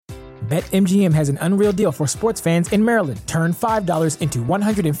BetMGM has an unreal deal for sports fans in Maryland. Turn $5 into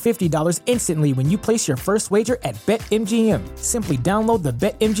 $150 instantly when you place your first wager at BetMGM. Simply download the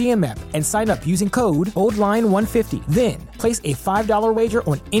BetMGM app and sign up using code OldLine150. Then, place a $5 wager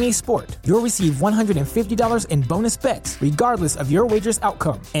on any sport. You'll receive $150 in bonus bets, regardless of your wager's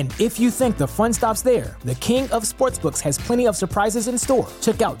outcome. And if you think the fun stops there, the king of sportsbooks has plenty of surprises in store.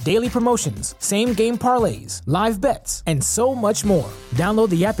 Check out daily promotions, same-game parlays, live bets, and so much more. Download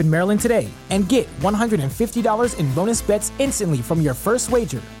the app in Maryland today and get $150 in bonus bets instantly from your first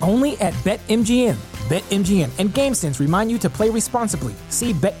wager. Only at BetMGM. BetMGM and GameSense remind you to play responsibly.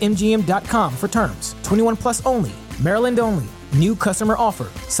 See BetMGM.com for terms. 21 plus only. Maryland only. New customer offer.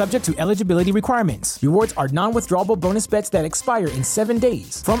 Subject to eligibility requirements. Rewards are non-withdrawable bonus bets that expire in 7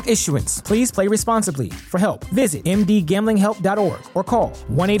 days. From issuance, please play responsibly. For help, visit mdgamblinghelp.org or call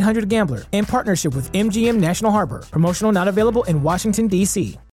 1-800-GAMBLER in partnership with MGM National Harbor. Promotional not available in Washington,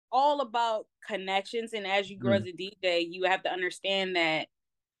 D.C. All about connections, and as you grow as a DJ, you have to understand that,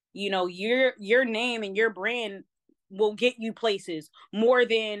 you know, your name and your brand will get you places more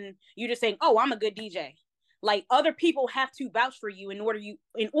than you just saying, "Oh, I'm a good DJ." Like, other people have to vouch for you in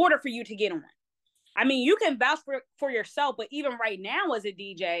order for you to get on. I mean, you can vouch for yourself, but even right now as a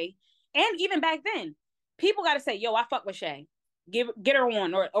DJ, and even back then, people got to say, "Yo, I fuck with Shay. Get her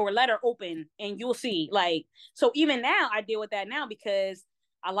on or let her open," and you'll see. Like, so even now, I deal with that now because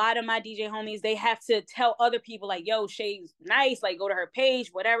a lot of my DJ homies, they have to tell other people like, "Yo, Shay's nice. Like, go to her page,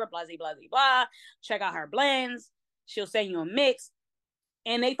 whatever, blah, blah, blah, blah. Check out her blends. She'll send you a mix."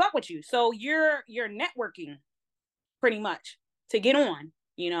 And they fuck with you. So you're networking pretty much to get on,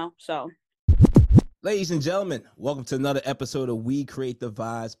 you know, so. Ladies and gentlemen, welcome to another episode of We Create the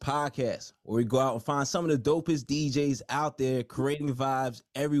Vibes podcast, where we go out and find some of the dopest DJs out there creating vibes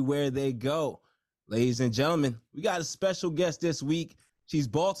everywhere they go. Ladies and gentlemen, we got a special guest this week. She's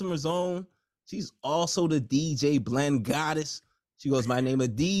Baltimore's own. She's also the DJ blend goddess. She goes by the name of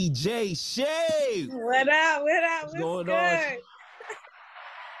DJ Shay. What up? What's going good? on?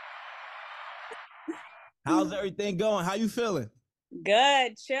 How's everything going? How you feeling?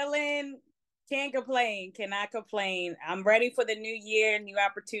 Good, chilling. Can't complain. Cannot complain. I'm ready for the new year, new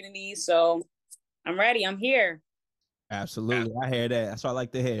opportunities. So I'm ready. I'm here. Absolutely. I hear that. That's what I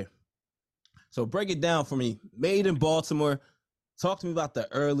like to hear. So break it down for me. Made in Baltimore. Talk to me about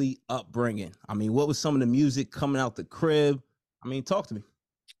the early upbringing. I mean, what was some of the music coming out the crib? I mean, talk to me.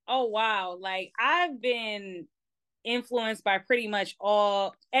 Oh, wow. Like, I've been influenced by pretty much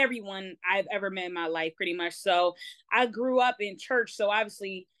everyone I've ever met in my life, pretty much. So I grew up in church. So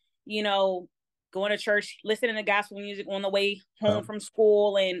obviously, you know, going to church, listening to gospel music on the way home from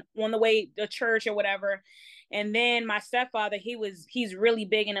school and on the way to church or whatever. And then my stepfather, he's really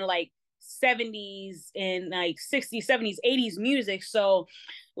big into like 70s and like 60s, 70s, 80s music. So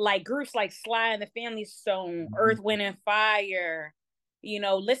like groups like Sly and the Family Stone, Earth, Wind and Fire, you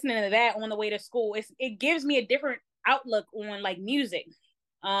know, listening to that on the way to school, it gives me a different outlook on like music.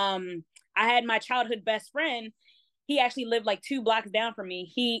 I had my childhood best friend. He actually lived like 2 blocks down from me.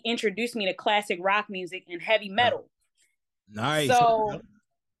 He introduced me to classic rock music and heavy metal. Nice. So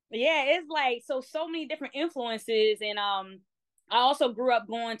yeah, it's like so many different influences. And I also grew up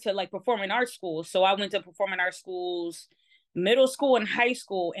going to like performing arts schools. So I went to performing arts schools, middle school and high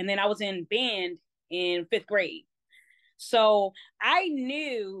school, and then I was in band in 5th grade. So I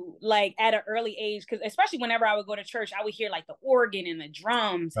knew like at an early age, because especially whenever I would go to church, I would hear like the organ and the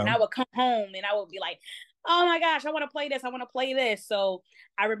drums, and I would come home and I would be like, "Oh my gosh, I want to play this. I want to play this." So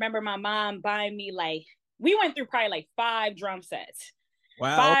I remember my mom buying me like, we went through probably like 5 drum sets.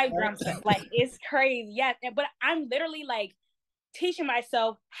 Wow. 5 drum sets. Like, it's crazy. Yeah. But I'm literally like teaching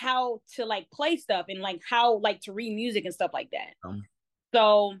myself how to like play stuff and like how like to read music and stuff like that.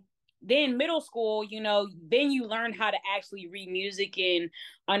 So then middle school, you know, then you learn how to actually read music and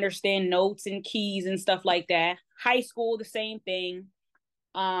understand notes and keys and stuff like that. High school, the same thing.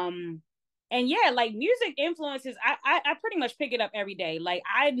 And yeah, like music influences, I pretty much pick it up every day. Like,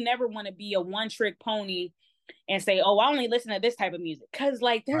 I never want to be a one-trick pony and say, "Oh, I only listen to this type of music." Because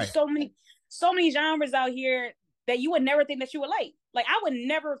like there's so many genres out here that you would never think that you would like. Like, I would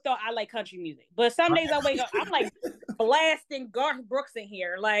never have thought I like country music, but some days I wake up, I'm like blasting Garth Brooks in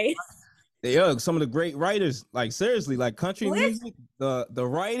here. Like, yeah, some of the great writers, like seriously, like country music, the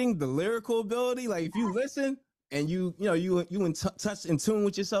writing, the lyrical ability. Like, if you listen and you in touch in tune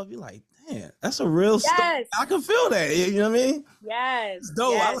with yourself, you're like, "Man, that's a real story. I can feel that." You know what I mean? Yes. It's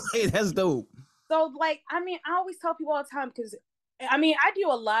dope. Yes. I like it. That's dope. So like, I mean, I always tell people all the time, because I mean, I do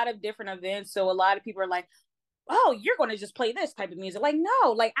a lot of different events. So a lot of people are like, oh, you're going to just play this type of music. Like,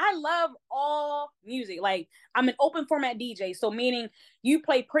 no, like I love all music. Like I'm an open format DJ. So meaning you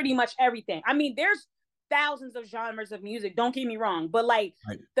play pretty much everything. I mean, there's thousands of genres of music. Don't get me wrong. But like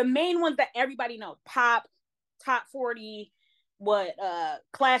the main ones that everybody knows, pop, top 40,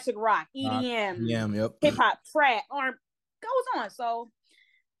 classic rock, EDM, yep. hip hop, trap, arm goes on. So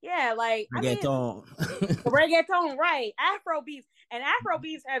yeah, like reggaeton. Reggaeton, right. Afro beats. And Afro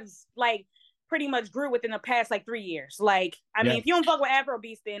beats has like pretty much grew within the past like 3 years. Like, I mean, if you don't fuck with Afro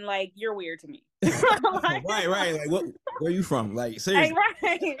beats, then like you're weird to me. Like, right. Like where you from? Like seriously.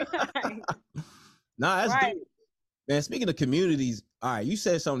 Right. Nah, that's dope. Man, speaking of communities, all right, you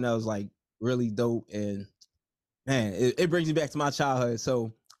said something that was like really dope, and man, it brings me back to my childhood.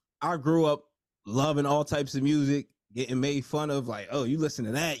 So I grew up loving all types of music, getting made fun of, like, oh, you listen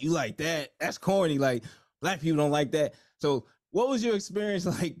to that, you like that, that's corny, like black people don't like that. So what was your experience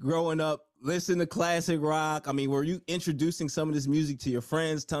like growing up, listening to classic rock? I mean, were you introducing some of this music to your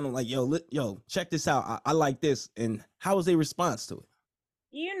friends, telling them like, yo, check this out, I like this, and how was their response to it?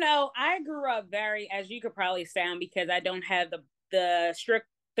 You know, I grew up very, as you could probably sound, because I don't have the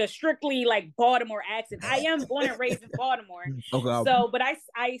strictly like Baltimore accent. I am born and raised in Baltimore. Okay. So, but I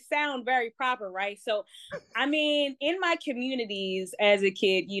sound very proper, right? So, I mean, in my communities as a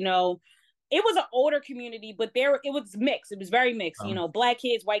kid, you know, it was an older community, but it was mixed. It was very mixed, you know, black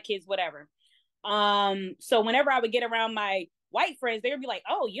kids, white kids, whatever. So whenever I would get around my white friends, they would be like,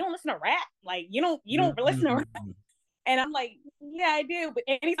 "Oh, you don't listen to rap? Like you don't listen to rap?" And I'm like, yeah, I do. But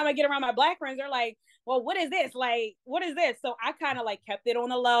anytime I get around my black friends, they're like, well, what is this? Like, what is this? So I kind of like kept it on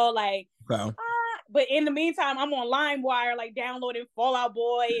the low, like, but in the meantime, I'm on LimeWire, like downloading Fall Out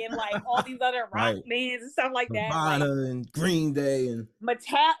Boy and like all these other rock bands and stuff like that. Nirvana and Green Day and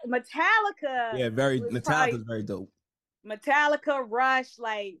Metallica. Yeah, Metallica's very dope. Metallica, Rush,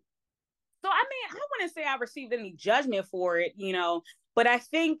 like, so I mean, I wouldn't say I received any judgment for it, you know, but I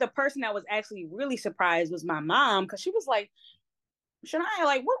think the person that was actually really surprised was my mom, because she was like, Shania,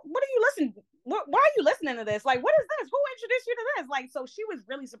 like, what are you listening? Why are you listening to this? Like, what is this? Who introduced you to this? Like, so she was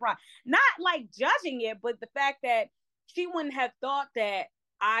really surprised. Not like judging it, but the fact that she wouldn't have thought that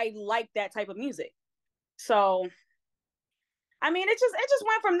I liked that type of music. So, I mean, it just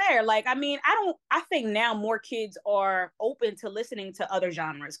went from there. Like, I mean, I think now more kids are open to listening to other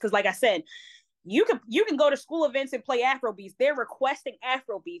genres. Cause like I said, you can go to school events and play Afro beats. They're requesting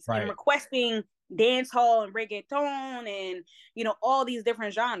Afro beats and requesting dance hall and reggaeton and, you know, all these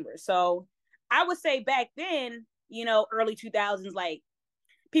different genres. So I would say back then, you know, early 2000s, like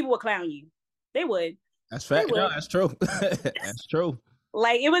people would clown you. They would. That's fact. No, that's true. That's true.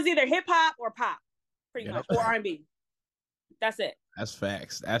 Like it was either hip hop or pop, pretty much, or R&B. That's it. That's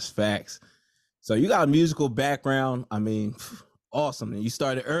facts. That's facts. So you got a musical background. I mean, awesome. And you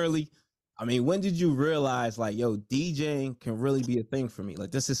started early. I mean, when did you realize like, yo, DJing can really be a thing for me?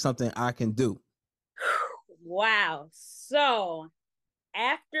 Like, this is something I can do. Wow. So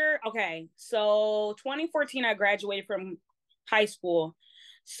 2014, I graduated from high school.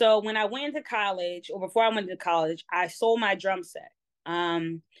 So when I went into college, or before I went to college, I sold my drum set.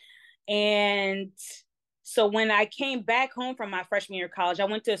 And so when I came back home from my freshman year of college, I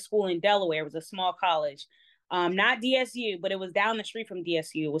went to a school in Delaware. It was a small college. Not DSU, but it was down the street from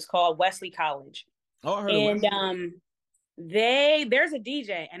DSU. It was called Wesley College. Oh, I heard of there's a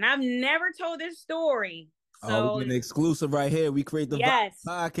DJ, and I've never told this story. So we're getting exclusive right here. We create the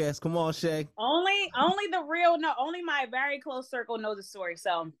podcast. Come on, Shay. Only my very close circle knows the story.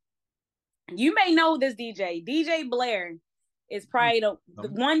 So you may know this DJ. DJ Blair is probably the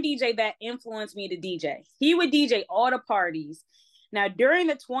one DJ that influenced me to DJ. He would DJ all the parties. Now, during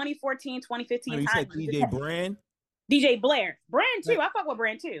the 2014, 2015 you said DJ Brand? DJ Blair. Brand too. I fuck with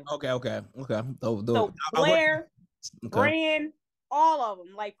Brand too. Okay. So Blair, Brand, all of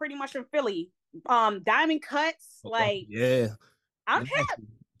them, like pretty much from Philly. Diamond Cuts, like I'm hip.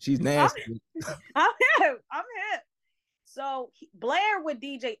 She's nasty. I'm hip. So Blair would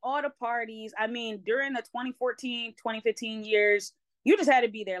DJ all the parties. I mean, during the 2014, 2015 years, you just had to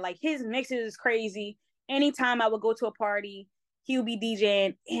be there. Like his mixes is crazy. Anytime I would go to a party, he would be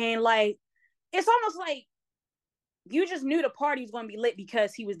DJing, and like it's almost like you just knew the party was going to be lit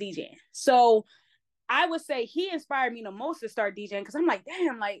because he was DJing. So I would say he inspired me the most to start DJing, because I'm like,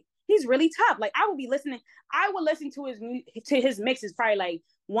 damn, like he's really tough. Like I would listen to his mixes probably like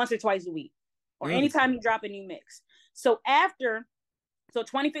once or twice a week, or anytime he drop a new mix. So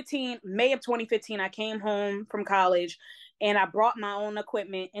 2015, May of 2015, I came home from college and I brought my own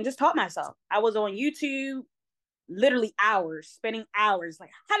equipment and just taught myself. I was on YouTube, literally spending hours.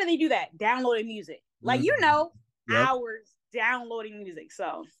 Like, how do they do that? Downloading music. Like, hours downloading music.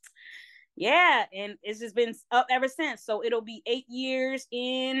 So Yeah, and it's just been up ever since. So it'll be 8 years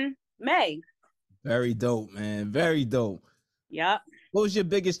in May. Very dope, man. Very dope. Yep. What was your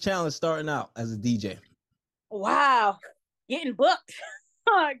biggest challenge starting out as a DJ? Wow. Getting booked.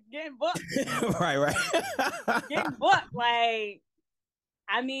 Getting booked. Right. Getting booked. Like,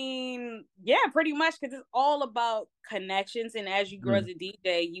 I mean, yeah, pretty much, because it's all about connections. And as you grow as a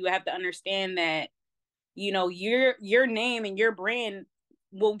DJ, you have to understand that, you know, your name and your brand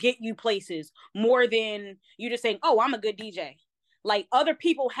will get you places more than you just saying, "Oh, I'm a good DJ." Like, other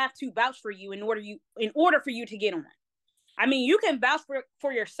people have to vouch for you in order for you to get on. I mean, you can vouch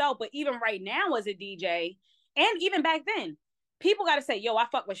for yourself, but even right now as a DJ, and even back then, people got to say, "Yo, I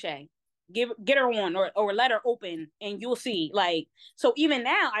fuck with Shay. Get her on or let her open, and you'll see." Like, so even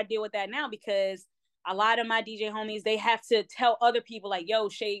now, I deal with that now because a lot of my DJ homies, they have to tell other people like, "Yo,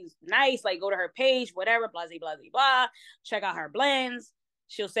 Shay's nice. Like, go to her page, whatever, blah, blah, blah, blah. Check out her blends.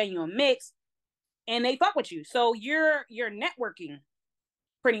 She'll send you a mix," and they fuck with you. So you're networking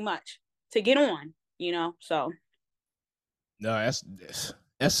pretty much to get on, you know. So no,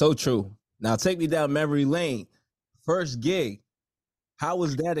 that's so true. Now take me down memory lane. First gig, how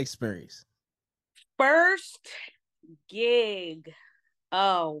was that experience? First gig.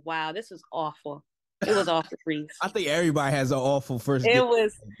 Oh wow, this was awful. It was awful, Reese. I think everybody has an awful first gig. It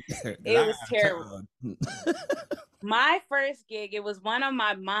was terrible. My first gig, it was one of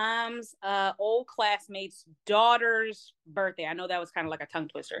my mom's old classmates' daughter's birthday. I know that was kind of like a tongue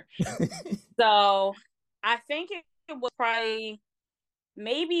twister. So I think it was probably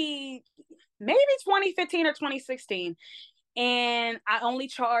maybe 2015 or 2016. And I only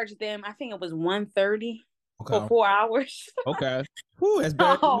charged them, I think it was $130 for 4 hours. Okay. Whew, that's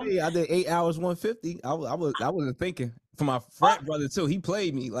better than me. I did 8 hours, $150. I wasn't thinking. For my frat brother too, he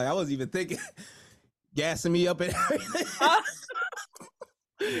played me. Like I wasn't even thinking. Gassing me up and everything.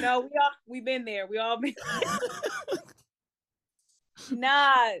 You know, we've been there. We all been there.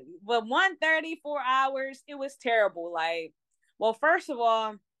 Nah, but 130, 4 hours, it was terrible. Like, well, first of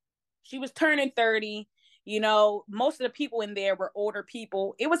all, she was turning 30. You know, most of the people in there were older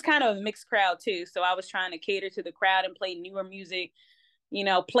people. It was kind of a mixed crowd too. So I was trying to cater to the crowd and play newer music, you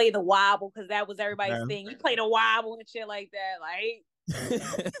know, play the wobble because that was everybody's thing. You play the wobble and shit like that. Like,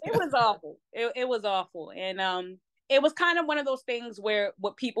 it was awful. It was awful. And it was kind of one of those things where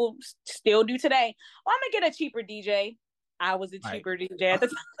what people still do today, oh, I'm gonna get a cheaper DJ. I was a cheaper DJ at the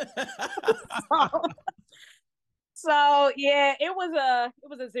time. So yeah, it was a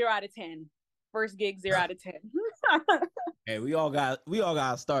 0 out of 10. First gig, 0 out of 10. Hey, we all got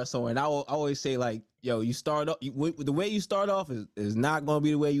to start somewhere. And I always say, like, yo, you start off the way you start off is not gonna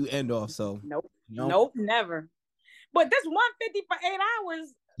be the way you end off. So nope, nope, never. But this 150 for 8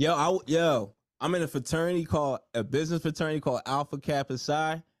 hours. I'm in a business fraternity called Alpha Kappa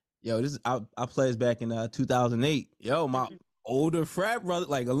Psi. Yo, I pledged back in 2008. Yo, my older frat brother,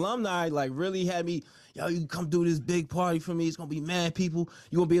 like alumni, like really had me. Yo, you come do this big party for me. It's gonna be mad people.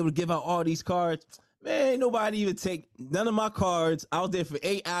 You gonna be able to give out all these cards. Man, ain't nobody even take none of my cards. I was there for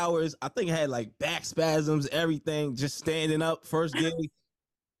 8 hours. I think I had like back spasms, everything, just standing up. First gig.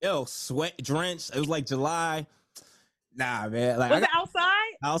 Yo, sweat drenched. It was like July. Nah, man. Like, was it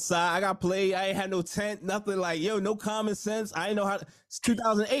outside? Outside. I got played. I ain't had no tent, nothing. Like, yo, no common sense. I didn't know how. It's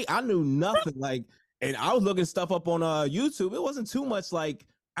 2008. I knew nothing. Like, and I was looking stuff up on YouTube. It wasn't too much. Like,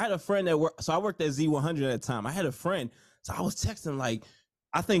 I had a friend that worked. So I worked at Z100 at the time. I had a friend. So I was texting like,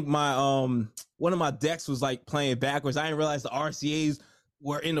 I think my one of my decks was like playing backwards. I didn't realize the RCAs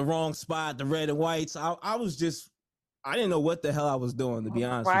were in the wrong spot, the red and whites. I didn't know what the hell I was doing, to be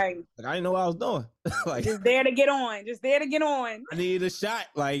honest. Right. Like, I didn't know what I was doing. Like, just there to get on. Just there to get on. I needed a shot.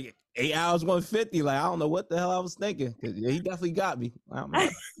 Like 8 hours, 150. Like, I don't know what the hell I was thinking. He definitely got me.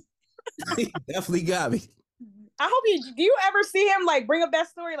 He definitely got me. I hope do you ever see him like bring up that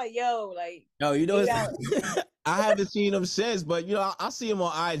story? Like, yo, like. No, you know, I haven't seen him since, but you know, I see him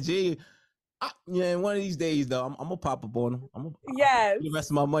on IG. Yeah, one of these days though, I'm gonna pop up on him. Yes. The rest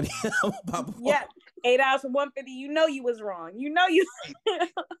of my money. I'm gonna pop up. Yeah, 8 hours for 150. You know you was wrong. You know you.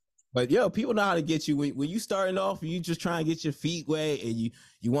 But yo, people know how to get you when you starting off. You just try and get your feet wet, and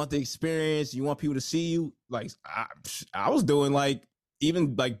you want the experience. You want people to see you. Like I was doing like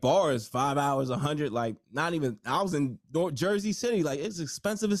even like bars, 5 hours, 100. Like not even. I was in Jersey City. Like it's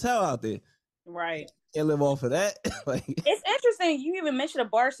expensive as hell out there. Right. Can't live off of that. Like, it's interesting you even mentioned a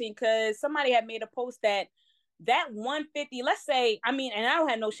bar scene because somebody had made a post that 150, let's say, I mean, and I don't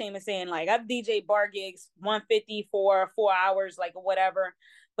have no shame in saying like I've DJ bar gigs 150 for 4 hours, like whatever,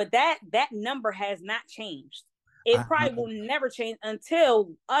 but that number has not changed. It probably will never change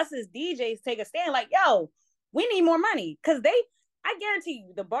until us as DJs take a stand like, yo, we need more money because I guarantee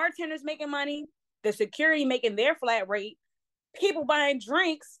you, the bartender's making money, the security making their flat rate, people buying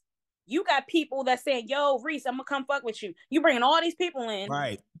drinks. You got people that saying, "Yo, Reese, I'm gonna come fuck with you." You bringing all these people in,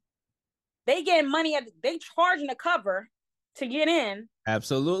 Right? they getting money they charging the cover to get in.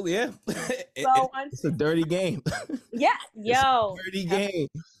 Absolutely, yeah. It's a dirty game. Yeah, yo, dirty game.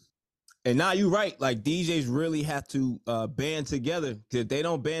 And now you're right. Like DJs really have to band together. Because if they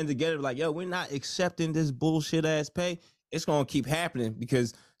don't band together, like, yo, we're not accepting this bullshit ass pay, it's gonna keep happening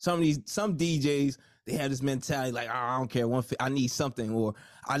because some DJs, they have this mentality like, oh, I don't care, I need something, or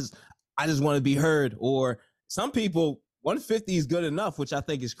I just want to be heard. Or some people, 150 is good enough, which I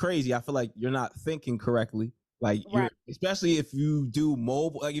think is crazy. I feel like you're not thinking correctly. Like especially if you do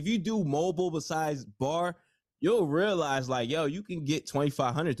mobile, like if you do mobile besides bar, you'll realize like, yo, you can get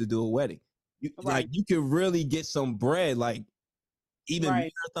 2,500 to do a wedding. Like you can really get some bread. Like even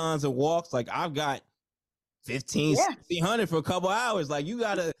marathons and walks. Like I've got 1,500 for a couple hours. Like you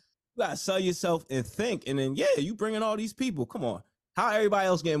gotta sell yourself and think. And then you bringing all these people. Come on, how everybody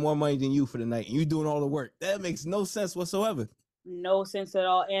else getting more money than you for the night and you doing all the work? That makes no sense whatsoever. No sense at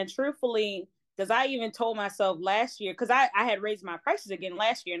all. And truthfully, because I even told myself last year, because I had raised my prices again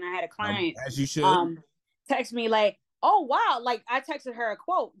last year, and I had a client as you should text me like, "Oh wow," like I texted her a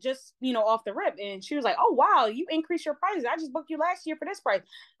quote just off the rip, and she was like, "Oh wow, you increased your prices. I just booked you last year for this price."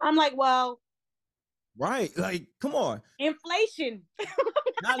 I'm like, well, right, like come on, inflation.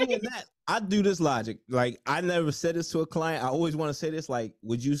 Not even that. I do this logic. Like I never said this to a client. I always want to say this. Like,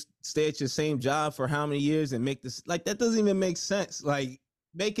 would you stay at your same job for how many years and make this? Like that doesn't even make sense. Like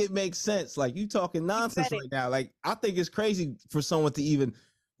make it make sense. Like you talking nonsense right now. Like I think it's crazy for someone to even.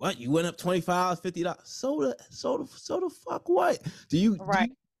 What, you went up $25, $50? So the fuck what? Do you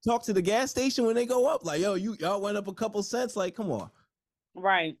talk to the gas station when they go up? Like, yo, y'all went up a couple cents. Like, come on.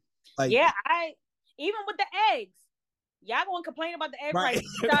 Right. Like, yeah, even with the eggs, y'all gonna complain about the egg price.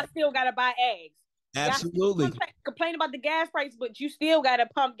 Y'all still gotta buy eggs. Absolutely. Y'all complain about the gas price, but you still gotta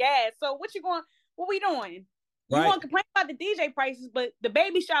pump gas. So what we doing? You want to complain about the DJ prices, but the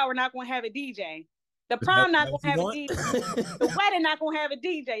baby shower not gonna have a DJ. The prom not gonna have a DJ. The wedding not gonna have a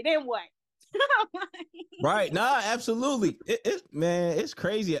DJ. Then what? Right. Nah, absolutely. Man, it's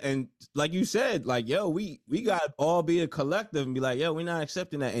crazy. And like you said, like, yo, we gotta all be a collective and be like, yo, we're not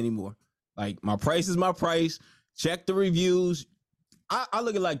accepting that anymore. Like my price is my price. Check the reviews. I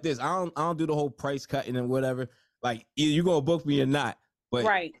look at it like this. I don't do the whole price cutting and whatever. Like either you gonna book me or not. But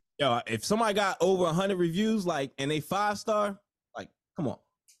yo, if somebody got over 100 reviews, like, and they 5-star, like, come on.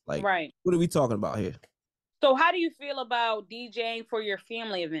 Like, what are we talking about here? So how do you feel about DJing for your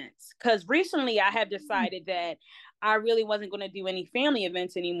family events? Because recently I have decided that I really wasn't going to do any family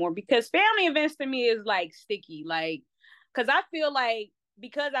events anymore, because family events to me is like sticky. Like, because I feel like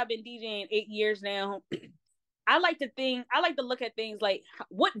because I've been DJing 8 years now, I like to look at things like,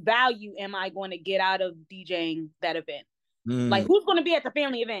 what value am I going to get out of DJing that event? Like, who's going to be at the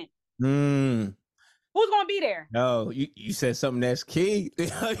family event? Who's going to be there? No, you said something that's key.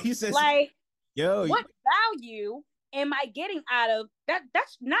 You said like, what value am I getting out of that?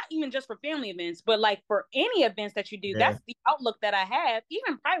 That's not even just for family events, but like for any events that you do. That's the outlook that I have,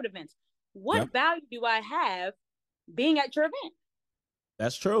 even private events. What value do I have being at your event?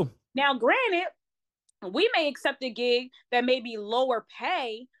 That's true. Now, granted, we may accept a gig that may be lower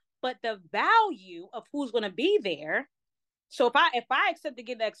pay, but the value of who's going to be there. So if I accept a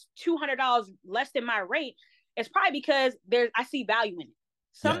gig that's $200 less than my rate, it's probably because I see value in it.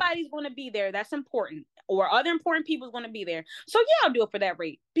 Somebody's going to be there that's important, or other important people is going to be there. So I'll do it for that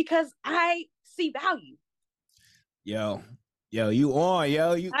rate because I see value. Yo, you on,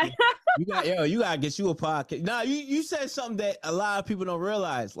 yo. You gotta get you a podcast. Nah, you said something that a lot of people don't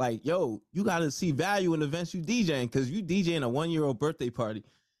realize. Like, yo, you gotta see value in events you DJing, because you DJing a 1-year-old birthday party.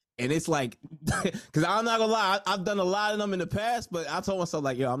 And it's like, because I'm not gonna lie, I've done a lot of them in the past, but I told myself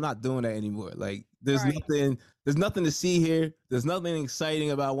like, yo, I'm not doing that anymore. Like, there's nothing to see here. There's nothing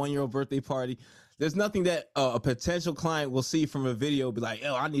exciting about a 1-year-old birthday party. There's nothing that a potential client will see from a video, be like,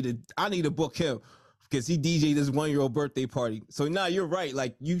 yo, I need to book him because he DJed this 1-year-old birthday party. So now you're right.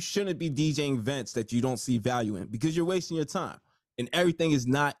 Like, you shouldn't be DJing events that you don't see value in, because you're wasting your time. And everything is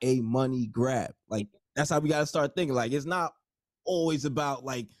not a money grab. Like, that's how we gotta start thinking. Like, it's not always about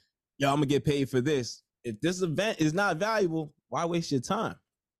like, yo, I'm gonna get paid for this. If this event is not valuable, why waste your time?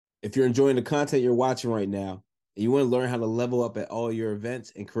 If you're enjoying the content you're watching right now, and you want to learn how to level up at all your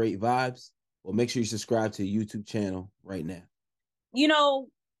events and create vibes, well, make sure you subscribe to the YouTube channel right now.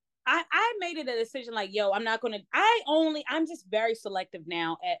 I made it a decision like, yo, I'm just very selective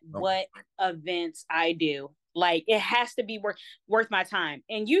now at what events I do. Like, it has to be worth my time.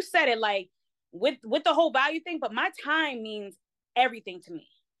 And you said it like with the whole value thing, but my time means everything to me.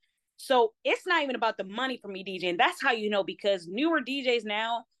 So it's not even about the money for me DJing. That's how you know, because newer DJs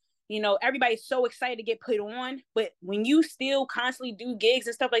now, you know, everybody's so excited to get put on. But when you still constantly do gigs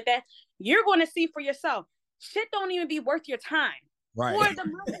and stuff like that, you're going to see for yourself. Shit don't even be worth your time. Right. Or the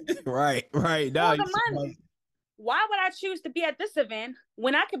money. Right. No, or the money. Why would I choose to be at this event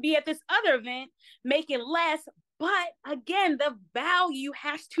when I could be at this other event making less? But again, the value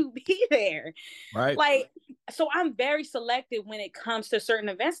has to be there. Right. Like, so I'm very selective when it comes to certain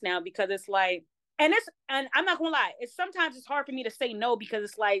events now, because it's like, and I'm not gonna lie, sometimes it's hard for me to say no, because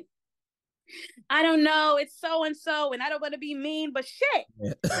it's like, I don't know, it's so and so, and I don't want to be mean, but shit,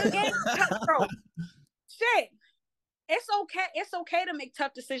 the game's cutthroat. Shit. It's okay to make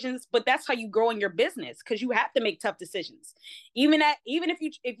tough decisions, but that's how you grow in your business, because you have to make tough decisions. Even if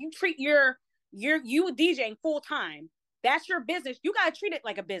you treat you DJing full time, that's your business. You gotta treat it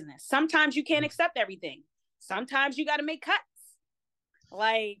like a business. Sometimes you can't accept everything. Sometimes you gotta make cuts.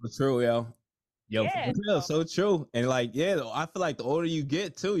 Like, true, so true. And like, yeah, I feel like the older you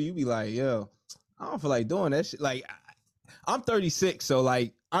get too, you be like, yo, I don't feel like doing that shit. Like, I'm 36, so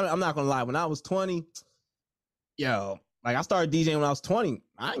like, I'm not gonna lie. When I was 20. Yo, like I started DJing when I was 20.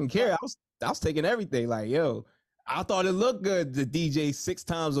 I didn't care. I was taking everything. Like, yo, I thought it looked good to DJ 6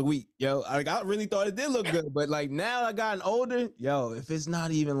 times a week. Yo, like I really thought it did look good. But like now I gotten older, yo, if it's not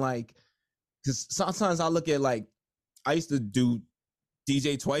even like, because sometimes I look at like, I used to do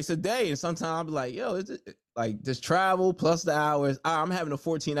DJ twice a day, and sometimes I'll be like, yo, is it like this travel plus the hours? I'm having a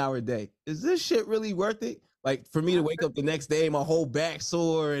 14-hour day. Is this shit really worth it? Like for me to wake up the next day, my whole back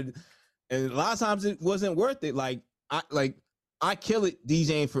sore, and a lot of times it wasn't worth it. Like I kill it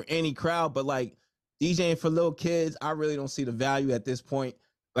DJing for any crowd, but like DJing for little kids, I really don't see the value at this point.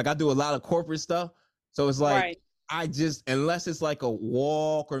 Like I do a lot of corporate stuff, so it's like I just, unless it's like a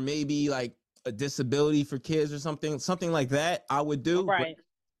walk or maybe like a disability for kids or something like that, I would do. Right.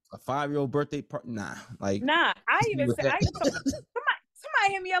 A 5-year-old birthday party, nah. I even say, somebody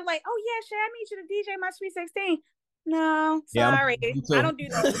hit me up like, oh yeah, Shay, I need you to DJ my Sweet 16. No, sorry. Yeah, I don't do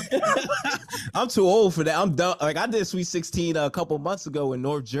that. I'm too old for that. I'm done. Like I did Sweet 16 a couple months ago in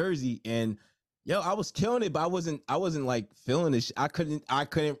North Jersey, and yo, I was killing it, but I wasn't like feeling it. I couldn't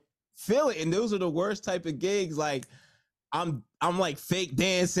feel it. And those are the worst type of gigs. Like I'm like fake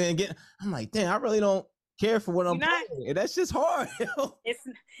dancing. I'm like, damn, I really don't care for what I'm playing. And that's just hard.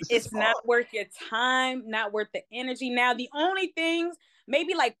 It's not worth your time, not worth the energy. Now, the only things,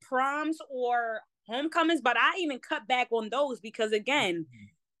 maybe like proms or homecomings, but I even cut back on those because again,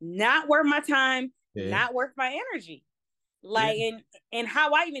 not worth my time, not worth my energy. Like, and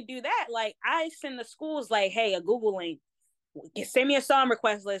how I even do that, like I send the schools like, hey, a Google link, send me a song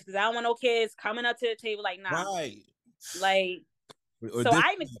request list, because I don't want no kids coming up to the table like, nah. Right. Like, or so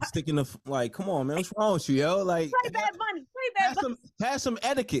I even sticking the like, come on, man, what's wrong with you, yo? Like, play Bad Bunny. Have some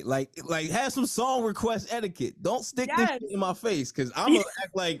etiquette, like have some song request etiquette. Don't stick this shit in my face, because I'm gonna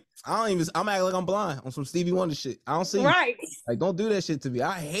act like I'm acting like I'm blind on some Stevie Wonder shit. I don't see right. Like, don't do that shit to me.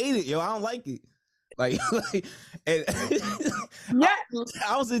 I hate it, yo. I don't like it. And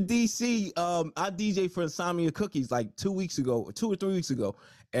I was in DC. I DJ for Insomnia Cookies like 2 or 3 weeks ago,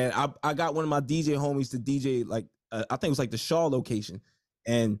 and I got one of my DJ homies to DJ like I think it was like the Shaw location,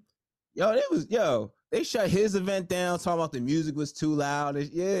 and they shut his event down talking about the music was too loud.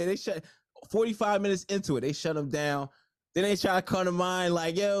 They shut 45 minutes into it. They shut him down. Then they try to come to mine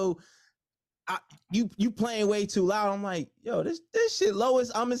like, yo, you playing way too loud. I'm like, yo, this shit low as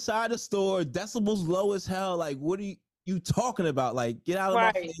I'm inside the store, decibels low as hell. Like, what are you talking about? Like, get out of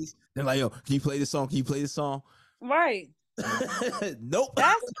my face. They're like, yo, can you play this song? Can you play this song? Right. Nope.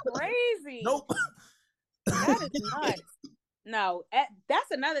 That's crazy. Nope. That is nuts. No,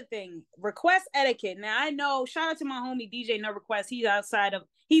 that's another thing. Request etiquette. Now I know. Shout out to my homie DJ No Request. He's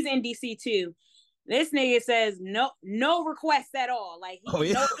in DC too. This nigga says no requests at all. Like no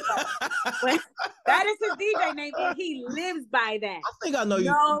requests. That is his DJ name, and he lives by that. I think I know you.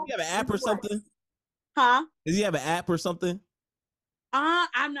 You have an app or something? Huh? Does he have an app or something?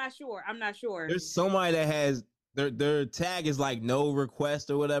 I'm not sure. There's somebody that has their tag is like no request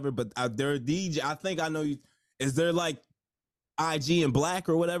or whatever, but their DJ. I think I know you. Is there like IG in black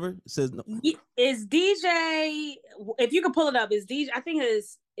or whatever? It says no. Is DJ? If you can pull it up, is DJ? I think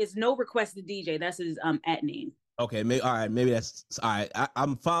it's no request to DJ. That's his at name. Okay, maybe that's all right.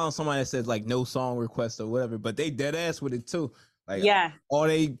 I'm following somebody that says like no song request or whatever, but they dead ass with it too. Like, or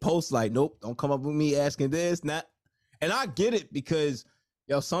they post like, nope, don't come up with me asking this, not. And I get it, because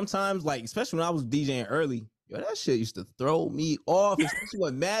sometimes, like, especially when I was DJing early, that shit used to throw me off, especially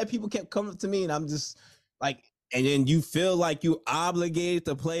when mad people kept coming up to me, and I'm just like, and then you feel like you're obligated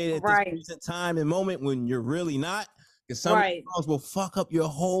to play it at this time and moment when you're really not. Because some songs will fuck up your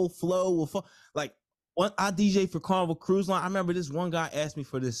whole flow. Like when I DJ for Carnival Cruise Line, I remember this one guy asked me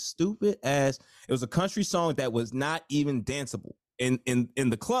for this stupid ass. It was a country song that was not even danceable in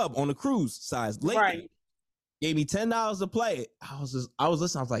the club on the cruise size. Late gave me $10 to play it. I was listening. I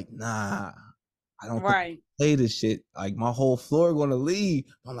was like, nah, I don't think I play this shit. Like my whole floor gonna leave.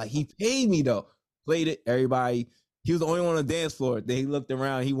 I'm like, he paid me though. Played it. Everybody. He was the only one on the dance floor. Then he looked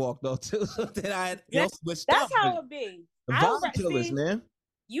around. He walked off too. So then I switched up. That's how it be. The vibe killers, man.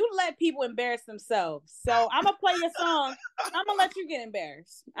 You let people embarrass themselves. So I'm gonna play your song. I'm gonna let you get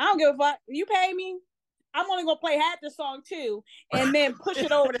embarrassed. I don't give a fuck. You pay me. I'm only gonna play half the song too, and then push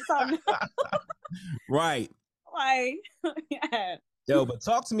it over to something. Right. Like, yeah. Yo, but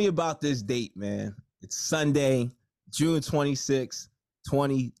talk to me about this date, man. It's Sunday, June 26,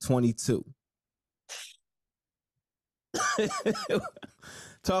 2022.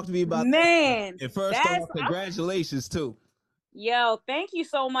 Talk to me about man. And first off, congratulations too. Yo, thank you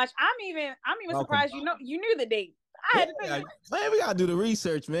so much. I'm even surprised you knew the date. Man, we gotta do the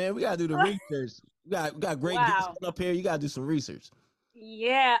research, man. We gotta do the research. We got great guests up here. You gotta do some research.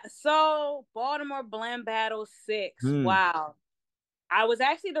 Yeah. So Baltimore Blend Battle 6. Wow. I was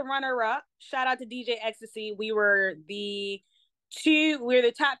actually the runner-up. Shout out to DJ Ecstasy. We were the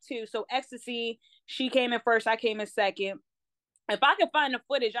top two. So Ecstasy, she came in first. I came in second. If I can find the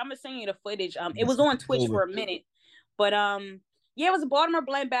footage, I'm gonna send you the footage. It was on Twitch for a minute, but yeah, it was a Baltimore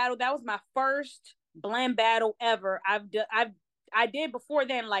Blend Battle. That was my first blend battle ever. I did before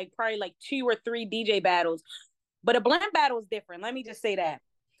then, like probably like 2 or 3 DJ battles, but a blend battle is different. Let me just say that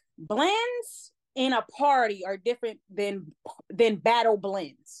blends in a party are different than battle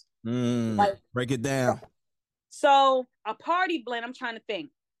blends. Like, break it down. So a party blend, I'm trying to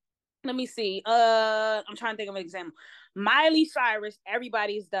think. Let me see. I'm trying to think of an example. Miley Cyrus,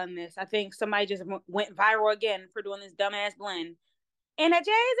 everybody's done this. I think somebody just went viral again for doing this dumbass blend. And a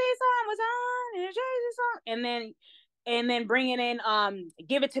Jay-Z song was on, and a Jay-Z song, and then bringing in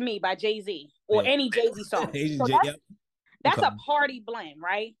 "Give It to Me" by Jay-Z or any Jay-Z song. So that's a party blend,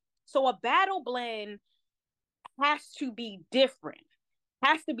 right? So a battle blend has to be different.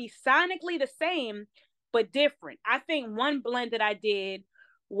 Has to be sonically the same, but different. I think one blend that I did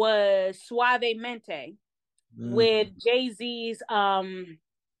was Suavemente with Jay-Z's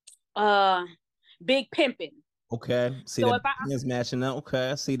Big Pimpin'. Okay. See, so that is matching up.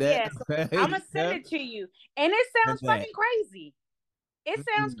 Okay, I see that. Yeah, so okay. I'm gonna send it to you. And it sounds fucking crazy. It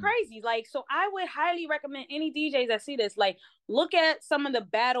sounds crazy. Like, so I would highly recommend any DJs that see this, like, look at some of the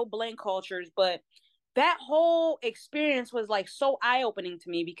battle blend cultures, but that whole experience was like so eye-opening to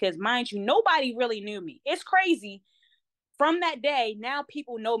me because, mind you, nobody really knew me. It's crazy. From that day, now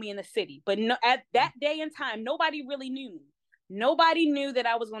people know me in the city. But at that day and time, nobody really knew me. Nobody knew that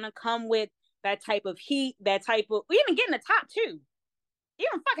I was going to come with that type of heat, that type of... We even get in the top 2.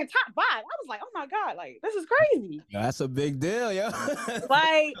 Even fucking top 5. I was like, oh my God, like, this is crazy. That's a big deal, yo.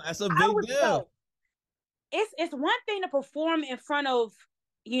 Like, that's a big deal. It's one thing to perform in front of,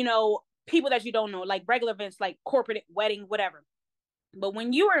 you know, people that you don't know, like regular events, like corporate, wedding, whatever. But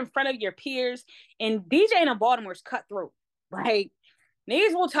when you are in front of your peers, and DJing in Baltimore is cutthroat. Like,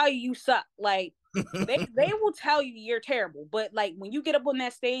 niggas will tell you suck. Like, they will tell you you're terrible. But like when you get up on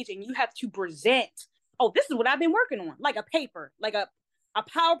that stage and you have to present, oh, this is what I've been working on, like a paper, like a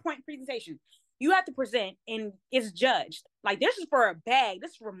PowerPoint presentation. You have to present and it's judged. Like, this is for a bag,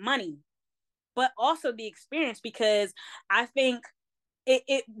 this is for money, but also the experience, because I think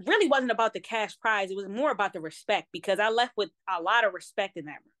it really wasn't about the cash prize. It was more about the respect, because I left with a lot of respect in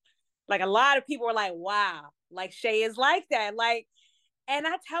that room. Like, a lot of people were like, wow, like Shay is like that. Like, and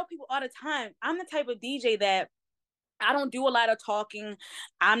I tell people all the time, I'm the type of DJ that I don't do a lot of talking.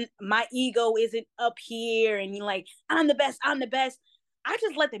 My ego isn't up here and you're like, I'm the best. I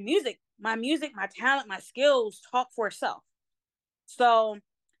just let the music, my talent, my skills talk for itself. So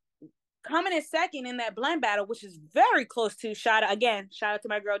coming in second in that blend battle, which is very close to shout out to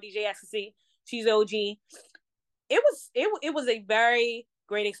my girl DJ Ecstasy. She's OG. It was a very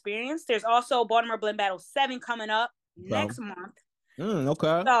great experience. There's also Baltimore Blend Battle 7 coming up next month.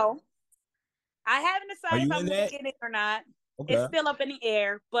 Okay. So I haven't decided if I'm going to get it or not. Okay. It's still up in the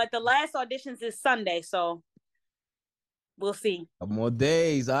air, but the last auditions is Sunday, so we'll see. Couple more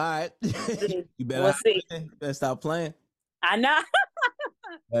days, all right. You better see. You better stop playing. I know.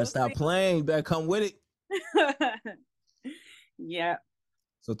 Better stop playing. You better come with it. Yeah.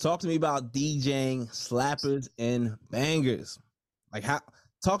 So talk to me about DJing slappers and bangers. Like,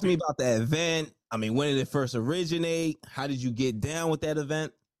 talk to me about that event. I mean, when did it first originate? How did you get down with that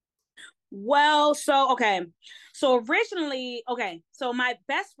event? Well, so originally, so my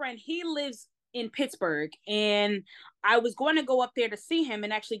best friend, he lives in Pittsburgh, and I was going to go up there to see him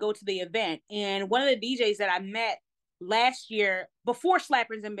and actually go to the event. And one of the DJs that I met last year before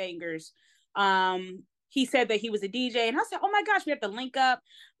Slappers and Bangers, he said that he was a DJ, and I said, "Oh my gosh, we have to link up."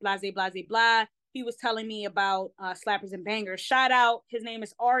 Blase, blase, blah. He was telling me about Slappers and Bangers. Shout out, his name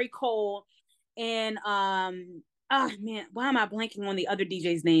is Ari Cole, and oh man, why am I blanking on the other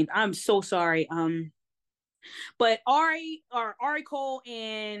DJ's name? I'm so sorry. But Ari Cole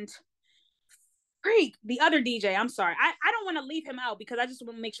and Freak, the other DJ. I'm sorry. I don't want to leave him out because I just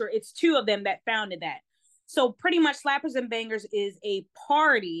want to make sure it's two of them that founded that. So pretty much Slappers and Bangers is a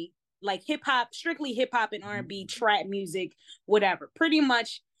party, like hip hop, strictly hip hop and R&B, trap music, whatever. Pretty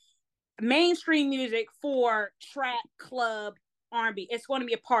much mainstream music for trap, club, R&B. It's going to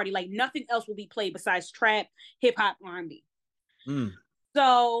be a party. Like nothing else will be played besides trap, hip hop, R&B.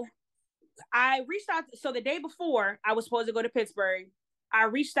 So I reached out. So the day before I was supposed to go to Pittsburgh, I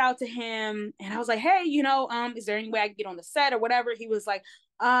reached out to him and I was like, "Hey, is there any way I can get on the set or whatever?" He was like,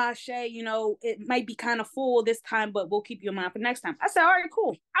 Shay, it might be kind of full this time, but we'll keep you in mind for next time. I said, all right,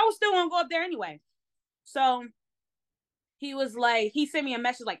 cool. I was still gonna go up there anyway. So he was like, he sent me a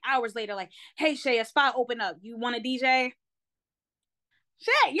message like hours later, like, "Hey Shay, a spot open up. You want a DJ?"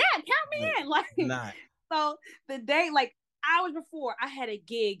 Shay, yeah, count me in. Like, Nah. So the day, like hours before, I had a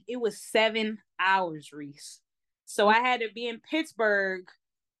gig. It was 7 hours, Reese. So I had to be in Pittsburgh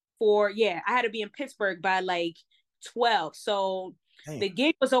I had to be in Pittsburgh by like 12. So the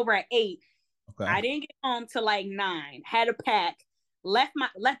gig was over at 8. Okay. I didn't get home till like 9. Had a pack. Left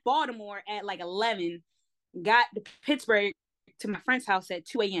Baltimore at like 11. Got to Pittsburgh to my friend's house at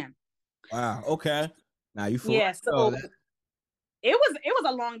 2 a.m. Wow. Okay. Now you so it was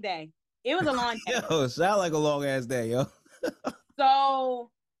a long day. It was a long day. Yo, sound like a long ass day, yo. So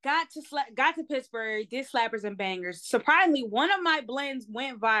got to Pittsburgh, did Slappers and Bangers. Surprisingly, one of my blends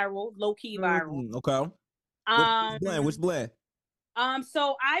went viral, low key viral. Okay. Which blend?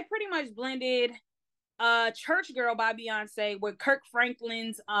 So I pretty much blended Church Girl by Beyonce with Kirk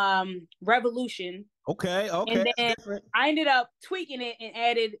Franklin's Revolution. Okay. And then I ended up tweaking it and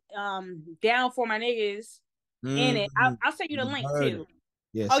added Down for My Niggas in it. I'll send you the link too.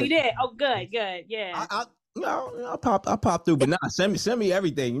 Yeah. Oh, you did? Oh, good. Yeah. I'll pop through, but nah, send me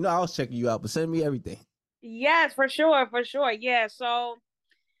everything. I was checking you out, but send me everything. Yes, for sure. Yeah. So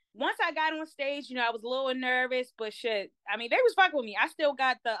once I got on stage, I was a little nervous, but shit, I mean, they was fucking with me. I still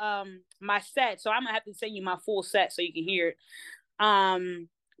got the my set, so I'm gonna have to send you my full set so you can hear it.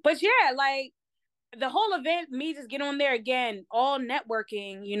 But yeah, like the whole event, me just get on there again, all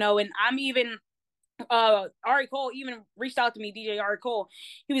networking, and I'm even Ari Cole even reached out to me, DJ Ari Cole.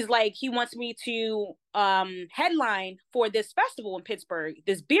 He was like, he wants me to headline for this festival in Pittsburgh,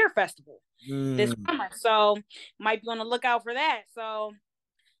 this beer festival this summer. So might be on the lookout for that. So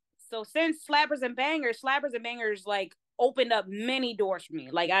since Slappers and Bangers like opened up many doors for me.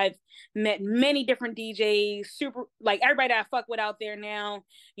 Like I've met many different DJs, super like everybody that I fuck with out there now.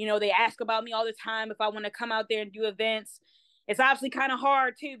 They ask about me all the time if I want to come out there and do events. It's obviously kind of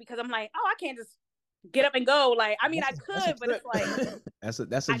hard too because I'm like, oh, I can't just get up and go. Like, I mean, I could, but it's like that's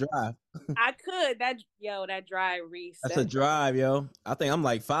a drive. I could. That drive, Reese. That's a drive, yo. I think I'm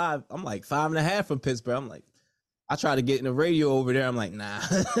like 5.5 from Pittsburgh. I'm like, I try to get in the radio over there. I'm like, nah,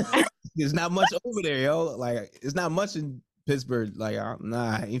 there's not much over there, yo. Like, it's not much in Pittsburgh. Like,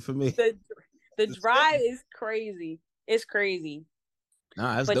 nah, ain't for me. The drive is crazy. It's crazy.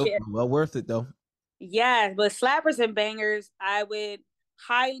 Nah, it's dope. Yeah. Well worth it though. Yeah, but Slappers and Bangers, I would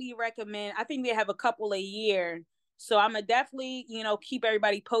highly recommend. I think they have a couple a year, so I'm gonna definitely keep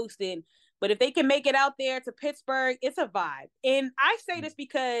everybody posted. But if they can make it out there to Pittsburgh, it's a vibe. And I say this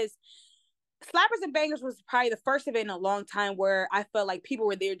because Slappers and Bangers was probably the first event in a long time where I felt like people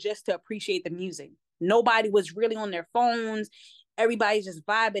were there just to appreciate the music. Nobody was really on their phones. Everybody's just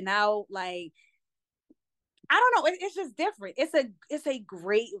vibing out. Like, I don't know. It's just different. It's a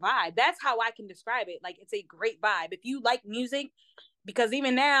great vibe. That's how I can describe it. Like, it's a great vibe. If you like music, because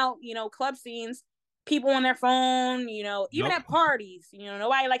even now, club scenes, people on their phone, even at parties,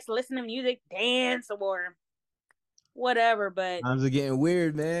 nobody likes to listen to music, dance, or whatever. But times are getting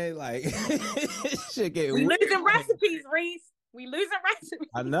weird, man. Like, shit getting weird. We losing recipes, Reese. We losing recipes.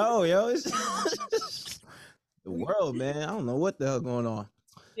 I know, yo. It's the world, man. I don't know what the hell going on.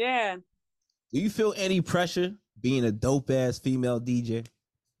 Yeah. Do you feel any pressure being a dope ass female DJ?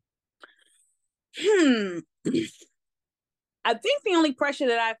 I think the only pressure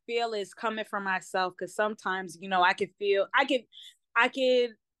that I feel is coming from myself, because sometimes, I could feel, I'm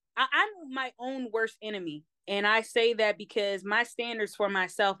my own worst enemy. And I say that because my standards for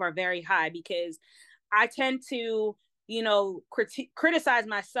myself are very high, because I tend to, criticize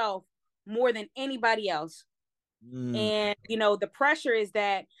myself more than anybody else. And, you know, the pressure is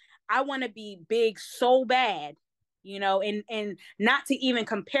that I want to be big so bad, you know, and not to even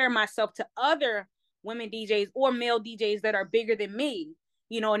compare myself to other women DJs or male DJs that are bigger than me,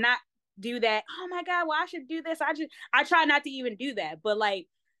 you know, and not do that. Oh my God, well, I should do this. I try not to even do that, but like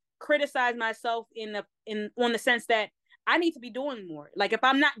criticize myself on the sense that I need to be doing more. Like if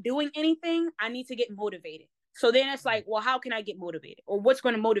I'm not doing anything, I need to get motivated. So then it's like, well, how can I get motivated, or what's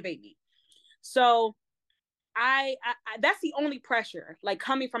going to motivate me? So I that's the only pressure, like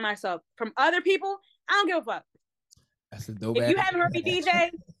coming from myself. From other people, I don't give a fuck. That's a dope. If you haven't heard me DJ,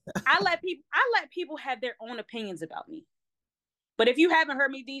 I let people have their own opinions about me. But if you haven't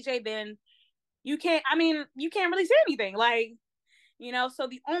heard me DJ, then you can't really say anything. Like, you know, so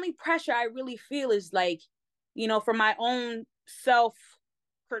the only pressure I really feel is like, you know, for my own self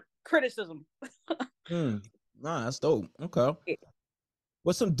criticism. Nah, that's dope. Okay. Yeah.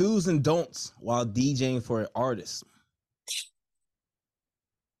 What's some do's and don'ts while DJing for an artist?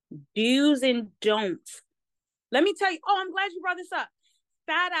 Do's and don'ts. Let me tell you. Oh, I'm glad you brought this up.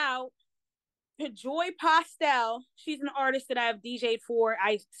 Shout out to Joy Postel. She's an artist that I've DJ'd for.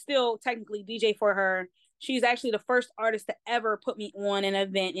 I still technically DJ for her. She's actually the first artist to ever put me on an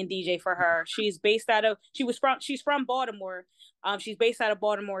event and DJ for her. She's from Baltimore. She's based out of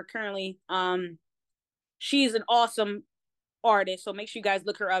Baltimore currently. She's an awesome artist, so make sure you guys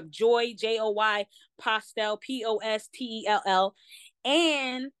look her up. Joy, Joy Postel, Postell.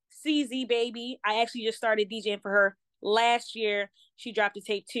 And CZ Baby, I actually just started DJing for her last year. She dropped a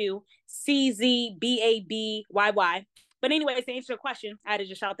tape too. CZBABYY. But anyways, to answer your question, I had to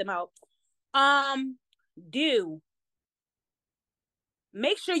just shout them out.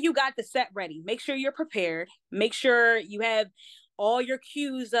 Make sure you got the set ready. Make sure you're prepared. Make sure you have all your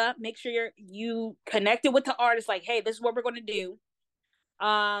cues up. Make sure you connected with the artist. Like, hey, this is what we're going to do.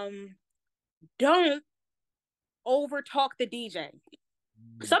 Don't over talk the DJ.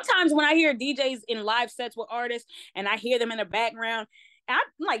 Sometimes when I hear DJs in live sets with artists and I hear them in the background, I'm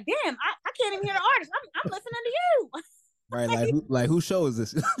like, damn, I can't even hear the artist. I'm listening to you. Right, like whose show is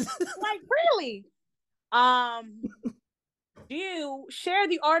this? Like, really? Do share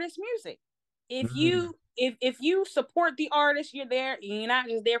the artist's music. If you support the artist, you're there. You're not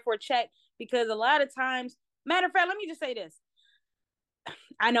just there for a check, because a lot of times, matter of fact, let me just say this.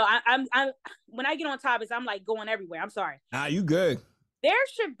 I know I'm when I get on topics, I'm like going everywhere. I'm sorry. You good. There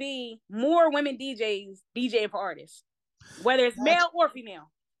should be more women DJs DJing for artists, whether it's male or female.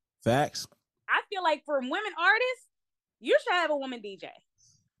 Facts. I feel like for women artists, you should have a woman DJ.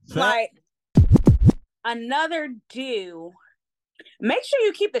 Like, another do, make sure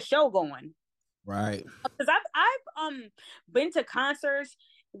you keep the show going. Right. Because I've been to concerts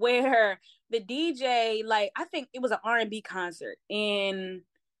where the DJ, like, I think it was an R&B concert, and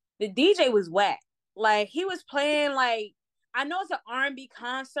the DJ was whack. Like, he was playing, like, I know it's an R&B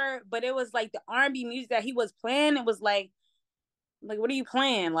concert, but it was like the R&B music that he was playing, it was like what are you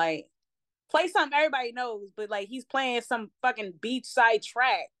playing? Like, play something everybody knows, but like he's playing some fucking beachside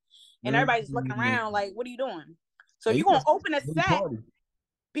track, and everybody's looking around like, what are you doing? So if you're gonna open a set,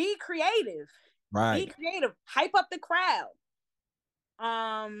 be creative. Right. Be creative. Hype up the crowd.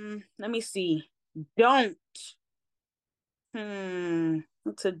 Let me see. Don't.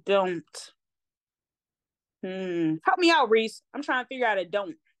 What's a don't? Help me out, Reese. I'm trying to figure out a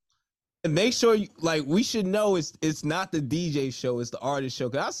don't. And make sure we should know it's not the DJ show, it's the artist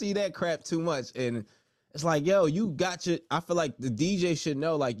show. Cause I see that crap too much, and it's like, yo, I feel like the DJ should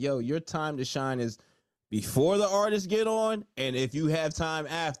know, like, yo, your time to shine is before the artists get on, and if you have time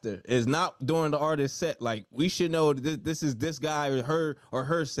after, it's not during the artist set. Like, we should know this is this guy or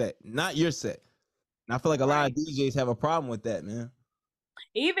her set, not your set. And I feel like a lot of DJs have a problem with that, man.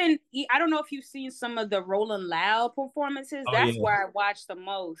 Even, I don't know if you've seen some of the Rolling Loud performances. That's where I watch the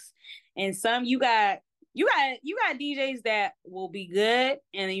most. And some you got DJs that will be good,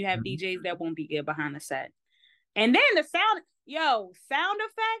 and then you have DJs that won't be good behind the set. And then the sound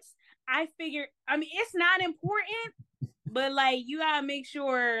effects, I figure, I mean, it's not important, but like, you gotta make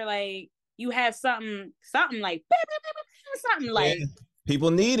sure like you have something like something like. Yeah.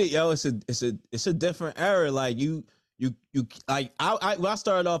 People need it, yo. It's a different era. Like you like, when I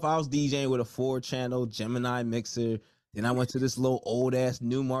started off, I was DJing with a 4-channel Gemini mixer. Then I went to this little old ass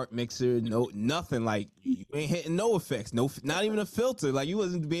Newmark mixer. Nothing, like, you ain't hitting no effects, not even a filter. Like, you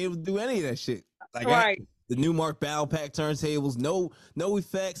wasn't be able to do any of that shit. Like, the Newmark Battle Pack turntables, no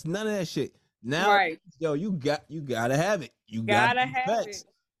effects, none of that shit. Now, yo, you gotta have it. You gotta have it.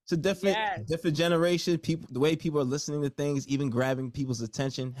 It's a different generation. People, the way people are listening to things, even grabbing people's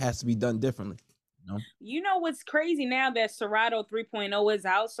attention, has to be done differently. No. You know what's crazy now that Serato 3.0 is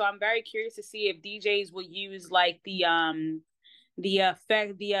out, so I'm very curious to see if DJs will use like the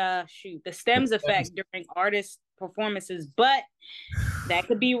effect, the stems effect during artist performances, but that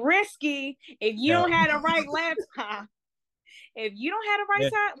could be risky if you Yeah. don't have the right laptop. If you don't have the right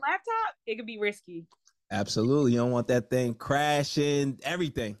Yeah. laptop, it could be risky. Absolutely. You don't want that thing crashing,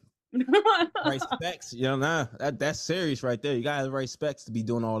 everything. Right specs, nah, that's serious right there. You got the right specs to be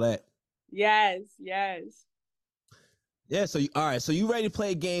doing all that. Yes. Yeah, so all right, so you ready to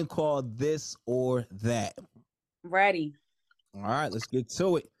play a game called This or That? Ready. All right, let's get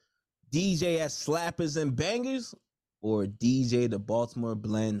to it. DJ at Slappers and Bangers or DJ the Baltimore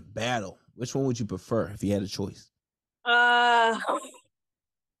Blend Battle? Which one would you prefer if you had a choice?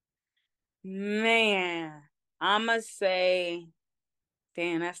 Man, I'ma say,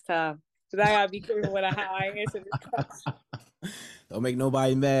 damn, that's tough. Cause I gotta be careful with how I answer this question. Don't make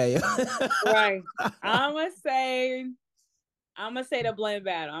nobody mad. Right. I'ma say the blend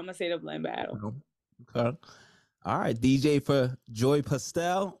battle. I'm gonna say the blend battle. Okay. All right, DJ for Joy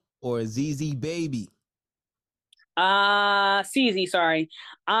Pastel or ZZ Baby? CZ, sorry.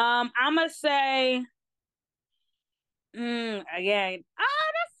 I'm gonna say, again.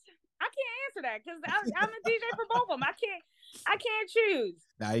 I can't answer that because I'm a DJ for both of them. I can't choose.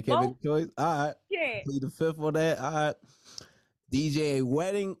 Now you can't make a choice. All right. Yeah. Plead the fifth on that. All right. DJ a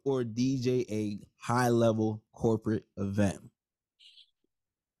wedding or DJ a high level corporate event?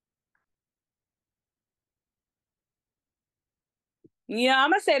 Yeah, I'm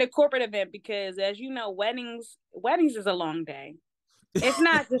gonna say the corporate event because, as you know, weddings is a long day. It's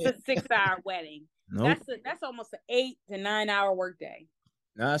not just a 6-hour wedding. Nope. That's almost an 8 to 9 hour workday.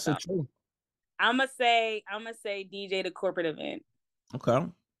 No, that's so true. I'm gonna say DJ the corporate event. Okay.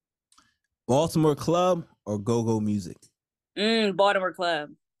 Baltimore Club or Go-Go Music? Baltimore Club.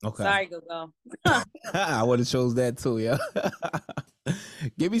 Okay. Sorry, Go-Go. I would have chose that too, yeah.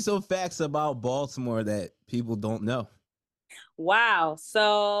 Give me some facts about Baltimore that people don't know. Wow.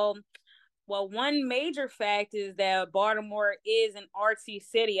 So, well, one major fact is that Baltimore is an artsy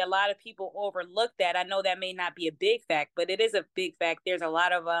city. A lot of people overlook that. I know that may not be a big fact, but it is a big fact. There's a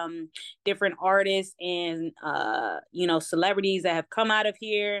lot of different artists and celebrities that have come out of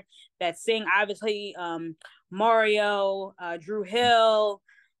here that sing. Obviously, Mario, Drew Hill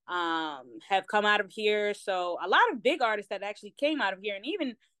have come out of here. So a lot of big artists that actually came out of here, and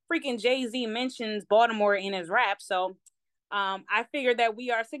even freaking Jay-Z mentions Baltimore in his rap. So I figured that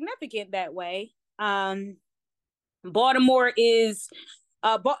we are significant that way. Baltimore is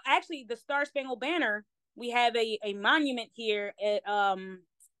actually the Star Spangled Banner. We have a monument here at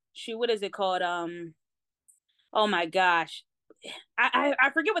what is it called? Oh my gosh. I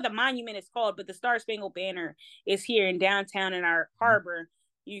forget what the monument is called, but the Star Spangled Banner is here in downtown in our harbor.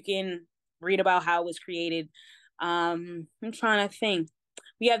 You can read about how it was created. I'm trying to think.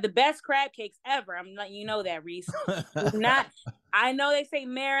 We have the best crab cakes ever. I'm letting you know that, Reese. Not. I know they say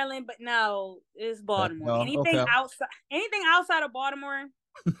Maryland, but no, it's Baltimore. Anything outside of Baltimore?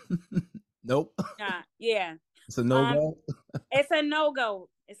 Nope. Yeah. It's a no-go. It's a no-go.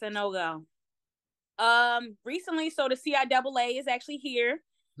 It's a no-go. Recently, so the CIAA is actually here.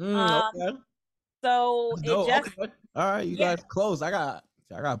 Okay. So it just okay. All right, you guys close. I got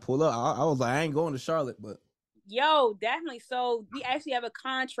to pull up. I was like, I ain't going to Charlotte, but yo, definitely. So we actually have a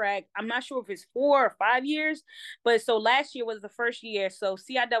contract. I'm not sure if it's 4 or 5 years, but so last year was the first year. So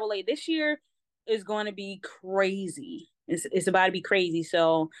CIAA this year is going to be crazy. It's about to be crazy.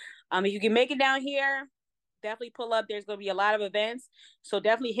 So if you can make it down here, definitely pull up. There's going to be a lot of events. So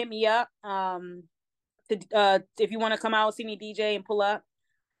definitely hit me up. If you want to come out, see me DJ and pull up.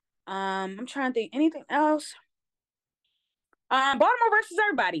 I'm trying to think anything else. Baltimore versus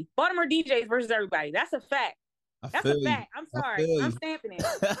everybody. Baltimore DJs versus everybody. That's a fact. That's a fact. I'm sorry. I'm stamping it.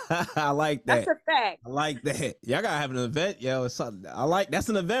 I like that. That's a fact. I like that. Y'all gotta have an event, yo. It's something. That's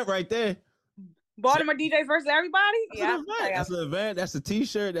an event right there. Baltimore DJs versus everybody. That's an event. That's a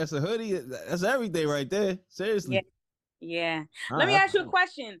T-shirt. That's a hoodie. That's everything right there. Seriously. Yeah. Let me ask you a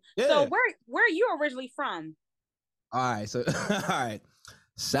question. Yeah. So where are you originally from? All right. So all right.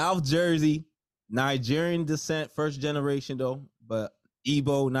 South Jersey, Nigerian descent, first generation though, but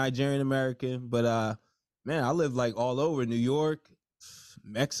Igbo, Nigerian American. But man, I lived like all over New York,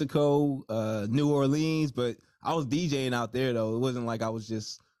 Mexico, New Orleans, but I was DJing out there though. It wasn't like I was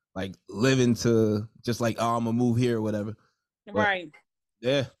just like living to just like, oh, I'm gonna move here or whatever. Right. But,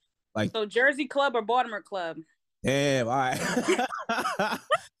 yeah. Like so Jersey club or Baltimore club? Damn, all right.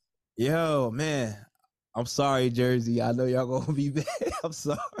 Yo, man. I'm sorry, Jersey. I know y'all gonna be bad. I'm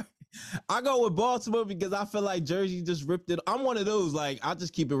sorry. I go with Baltimore because I feel like Jersey just ripped it. I'm one of those, like, I'll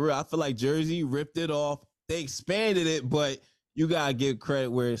just keep it real. I feel like Jersey ripped it off. They expanded it, but you gotta give credit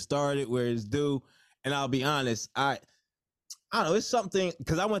where it started, where it's due. And I'll be honest, I don't know, it's something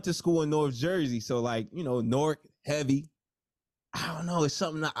because I went to school in North Jersey, so like, you know, Newark heavy. I don't know, it's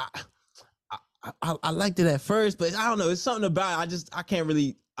something that I liked it at first, but I don't know, it's something about it. I can't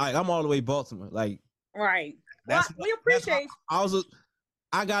really. I'm all the way Baltimore, like. Right. That's well, we appreciate.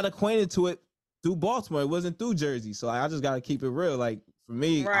 I got acquainted to it through Baltimore. It wasn't through Jersey, so I just got to keep it real. Like for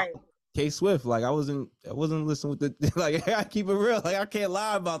me, right. K Swift, like I wasn't listening with the like. I keep it real. Like I can't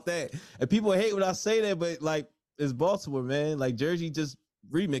lie about that. And people hate when I say that, but like it's Baltimore, man. Like Jersey just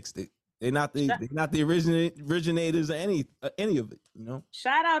remixed it. They're not the originators of any of it, you know.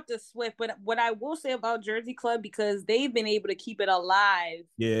 Shout out to Swift, but what I will say about Jersey Club, because they've been able to keep it alive.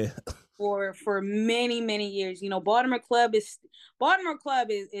 Yeah. For many years, you know, Baltimore Club is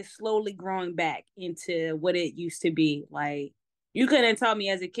slowly growing back into what it used to be. Like you couldn't tell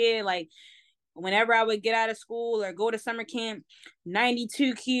me as a kid, like whenever I would get out of school or go to summer camp,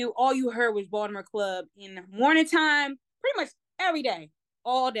 92Q, all you heard was Baltimore Club in the morning time, pretty much every day,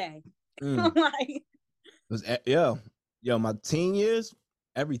 all day. Like, my teen years,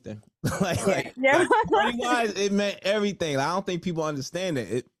 everything. like wise, it meant everything. Like, I don't think people understand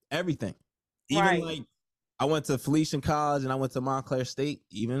it. Everything. Even like I went to Felician College and I went to Montclair State.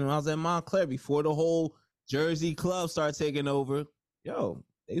 Even when I was at Montclair, before the whole Jersey club started taking over,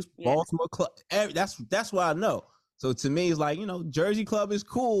 they Baltimore club. That's what I know. So to me, it's like, you know, Jersey Club is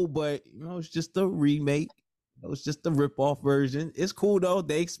cool, but you know, it's just a remake. It's just the rip-off version. It's cool though.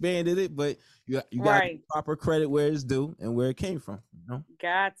 They expanded it, but you got to give proper credit where it's due and where it came from. You know,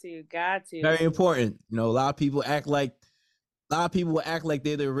 got to. Very important. You know, a lot of people act like they're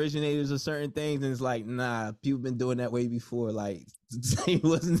the originators of certain things, and it's like, nah, people been doing that way before. Like,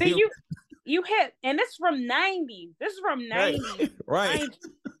 wasn't. So you hit, and this is from 90. This is from 90. Right.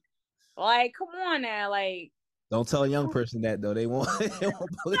 Like, come on now, like. Don't tell a young person that though. They won't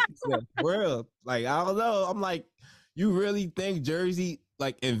believe that. Real. Like, I don't know. I'm like, you really think Jersey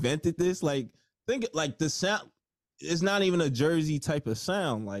like invented this? Like, think like the sound. It's not even a Jersey type of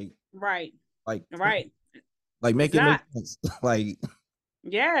sound. Like, right. Like make it make sense. Like,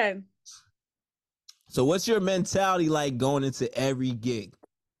 yeah. So what's your mentality like going into every gig?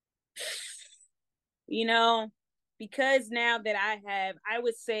 You know, because now that I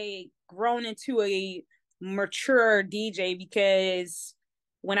would say, grown into a mature DJ, because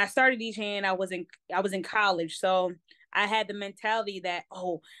when I started DJing, I was in college. So I had the mentality that,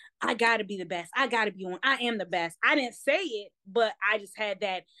 oh, I gotta be the best. I gotta be on. I am the best. I didn't say it, but I just had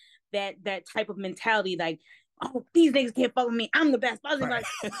that type of mentality, like, oh, these niggas can't fuck with me. I'm the best. Right.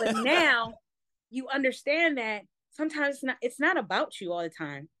 But now you understand that sometimes it's not about you all the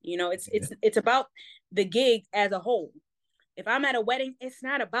time. You know, it's about the gig as a whole. If I'm at a wedding, it's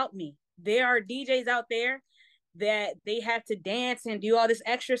not about me. There are DJs out there that they have to dance and do all this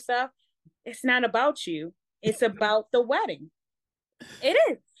extra stuff. It's not about you. It's about the wedding. It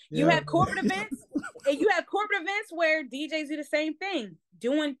is. You have corporate events, and you have corporate events where DJs do the same thing,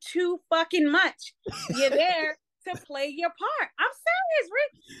 doing too fucking much. You're there to play your part. I'm serious,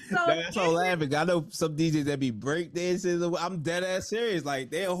 Rick. So that's all laughing. I know some DJs that be break dancing. I'm dead ass serious. Like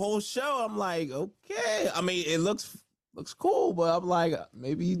their whole show, I'm like, okay. I mean, it looks cool, but I'm like,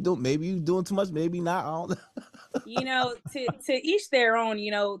 maybe you doing too much, maybe not. I don't know. You know, to each their own.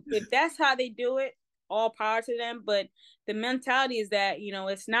 You know, if that's how they do it, all power to them. But the mentality is that, you know,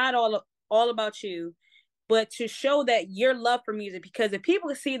 it's not all about you, but to show that your love for music. Because if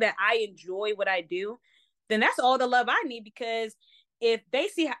people see that I enjoy what I do, then that's all the love I need. Because if they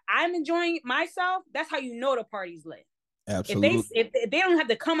see how I'm enjoying myself, that's how you know the party's lit. Absolutely. If they don't have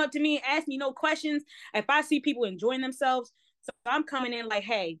to come up to me and ask me no questions, if I see people enjoying themselves, so I'm coming in like,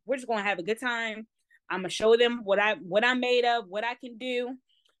 hey, we're just gonna have a good time. I'm gonna show them what I'm made of, what I can do,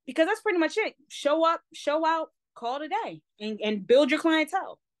 because that's pretty much it. Show up, show out, call it a day, and build your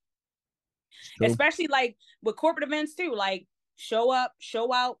clientele. Sure. Especially like with corporate events too, like show up,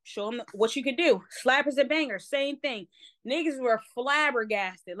 show out, show them what you can do. Slappers and bangers, same thing. Niggas were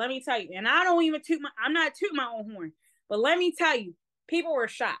flabbergasted, let me tell you. And I don't even I'm not tooting my own horn. But let me tell you, people were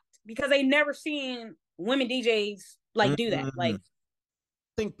shocked because they never seen women DJs like do that. Like, I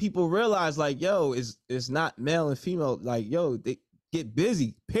think people realize like, yo, it's not male and female. Like, yo, they get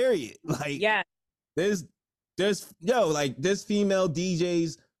busy. Period. Like, yeah, there's female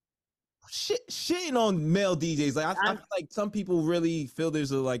DJs shitting on male DJs. Like, I feel like some people really feel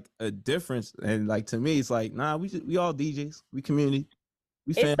there's a difference, and like to me, it's like, nah, we all DJs, we community.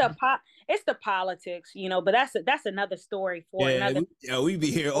 We It's family. it's the politics, but that's another story for another. We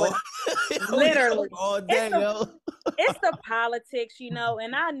be here all Literally all day, it's the politics,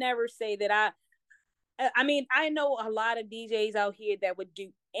 and I never say that I mean, I know a lot of DJs out here that would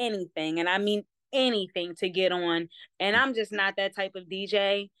do anything, and I mean anything to get on, and I'm just not that type of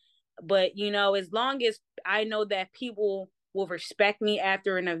DJ. But as long as I know that people will respect me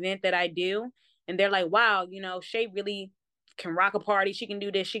after an event that I do, and they're like, "Wow, Shay really can rock a party. She can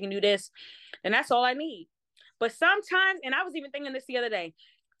do this. She can do this," and that's all I need. But sometimes, and I was even thinking this the other day,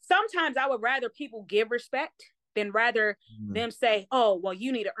 sometimes I would rather people give respect than rather them say, "Oh, well,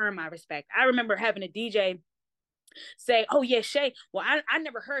 you need to earn my respect." I remember having a DJ say, "Oh yeah, Shay. Well, I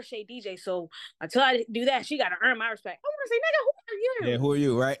never heard Shay DJ, so until I do that, she got to earn my respect." I want to say, "Nigga, who are you?" Yeah, who are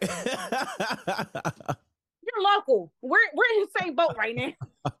you, right? You're local. We're in the same boat right now.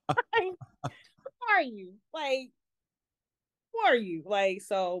 Like, who are you? Like, who are you? Like,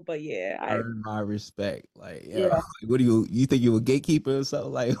 so, but yeah, earn my respect. Like, yeah. What do you think you a gatekeeper or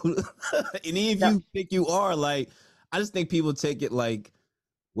something? Like, and even if you think you are, like, I just think people take it like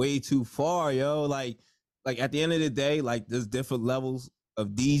way too far, yo. Like at the end of the day, like there's different levels of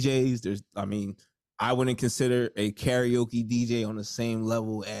DJs. I wouldn't consider a karaoke DJ on the same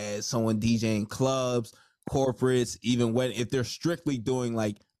level as someone DJing clubs, corporates, even if they're strictly doing,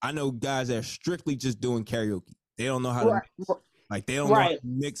 like, I know guys that are strictly just doing karaoke. They don't know how to mix. Like, they don't know how to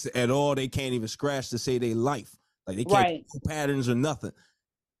mix at all. They can't even scratch to say they life. Like, they can't do patterns or nothing.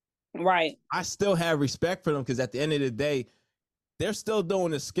 Right. I still have respect for them because at the end of the day, they're still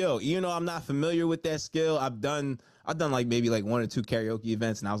doing the skill. Even though I'm not familiar with that skill, I've done like maybe like 1 or 2 karaoke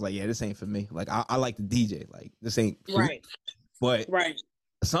events, and I was like, yeah, this ain't for me. Like, I like the DJ. Like, this ain't right. But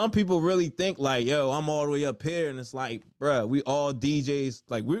some people really think like, yo, I'm all the way up here, and it's like, bruh, we all DJs.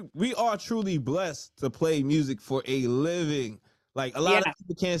 Like, we are truly blessed to play music for a living. Like, a lot of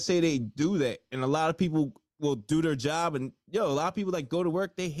people can't say they do that, and a lot of people will do their job, and a lot of people like go to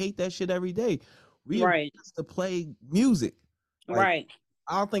work, they hate that shit every day. We are blessed to play music. Like,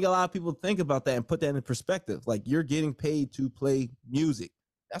 I don't think a lot of people think about that and put that in perspective. Like, you're getting paid to play music.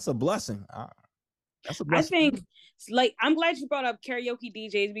 That's a blessing. That's a blessing. I think, like, I'm glad you brought up karaoke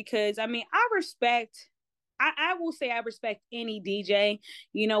DJs because, I mean, I will say I respect any DJ.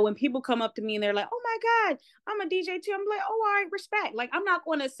 When people come up to me and they're like, "Oh my God, I'm a DJ too." I'm like, "Oh, all right, respect." Like, I'm not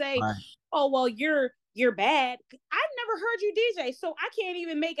going to say, "Oh, well, you're bad." I've never heard you DJ, so I can't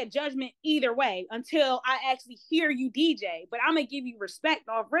even make a judgment either way until I actually hear you DJ. But I'm gonna give you respect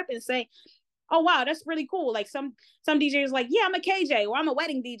off rip and say, "Oh wow, that's really cool." Like, some DJs like, "Yeah, I'm a KJ, or I'm a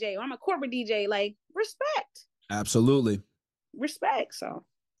wedding DJ, or I'm a corporate DJ." Like, respect. Absolutely. Respect. So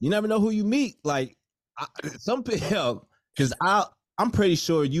you never know who you meet. Like, some people, because I'm pretty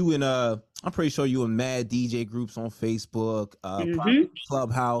sure you in mad DJ groups on Facebook,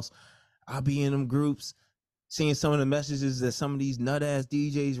 Clubhouse. I'll be in them groups, seeing some of the messages that some of these nut ass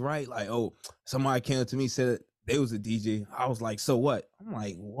DJs write. Like, oh, somebody came up to me, said they was a DJ. I was like, so what? I'm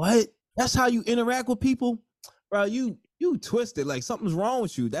like, what? That's how you interact with people, bro? You twisted. Like, something's wrong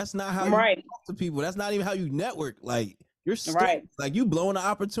with you. That's not how you talk to people. That's not even how you network. Like, you're stupid. Like, you blowing an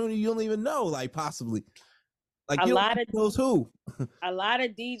opportunity you don't even know. Like, possibly. Like, a lot of knows who. A lot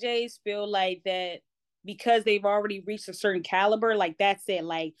of DJs feel like that because they've already reached a certain caliber. Like, that's it.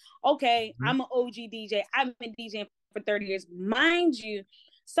 Like, okay, I'm an OG DJ. I've been DJing for 30 years. Mind you,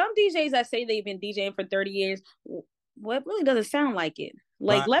 some DJs that say they've been DJing for 30 years, well, it really doesn't sound like it.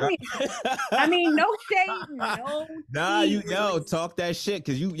 Like, I mean, no shade, no. Nah, talk that shit,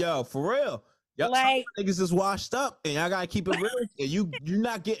 because for real. Like, niggas is washed up, and I gotta keep it real. And you're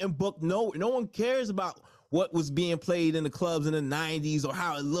not getting booked. No one cares about what was being played in the clubs in the 90s or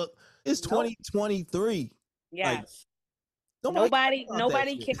how it looked. It's 2023. Yes. Like,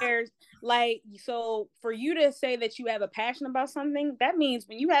 nobody cares. Like, so for you to say that you have a passion about something, that means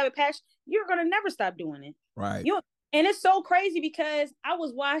when you have a passion, you're gonna never stop doing it. Right. And it's so crazy because I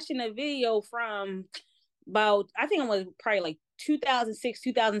was watching a video from about, I think it was probably like 2006,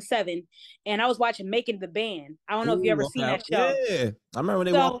 2007, and I was watching Making the Band. I don't know if you ever seen that show. Yeah, I remember when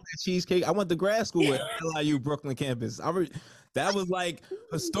they walked that cheesecake. I went to grad school at LIU Brooklyn campus. That was like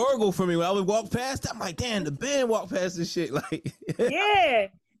historical for me. When I would walk past, I'm like, damn, the band walked past this shit. Like, yeah.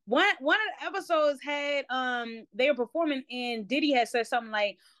 One of the episodes had they were performing, and Diddy had said something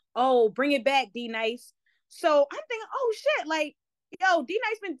like, "Oh, bring it back, D Nice." So I'm thinking, oh shit, like, yo, D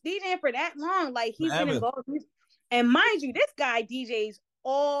Nice been DJing for that long. Like, he's been involved. And mind you, this guy DJs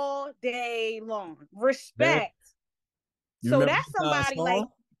all day long. Respect. So that's somebody like,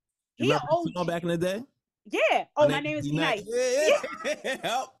 he old back in the day. Yeah. Oh, my name is D Nice.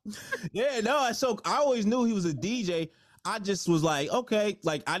 Yeah. Yeah. No. I always knew he was a DJ. I just was like, okay,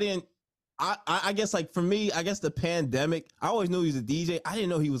 like I didn't. I guess like for me, I guess the pandemic. I always knew he was a DJ. I didn't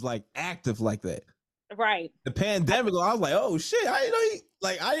know he was like active like that. Right. The pandemic, I was like, oh shit, I didn't know he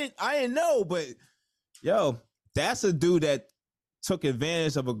like I didn't know, but yo, that's a dude that took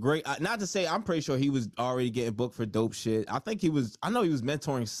advantage of a great. Not to say, I'm pretty sure he was already getting booked for dope shit. I think he was. I know he was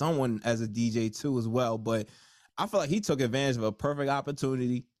mentoring someone as a DJ too as well, but I feel like he took advantage of a perfect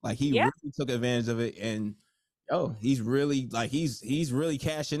opportunity. Like he really took advantage of it, and he's really like he's really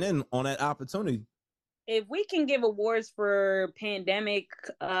cashing in on that opportunity. If we can give awards for pandemic,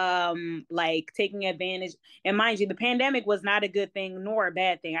 like taking advantage, and mind you, the pandemic was not a good thing nor a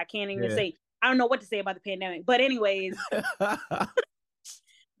bad thing. I can't even say, I don't know what to say about the pandemic, but anyways,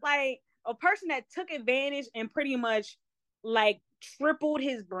 like a person that took advantage and pretty much like tripled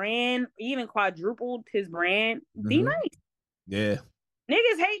his brand, even quadrupled his brand, D Nice. Yeah.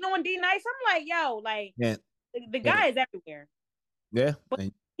 Niggas hating on D Nice. I'm like, yo, like the guy is everywhere. Yeah. But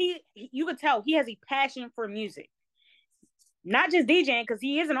you could tell he has a passion for music. Not just DJing, because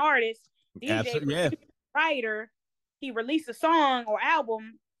he is an artist, DJ, writer. He released a song or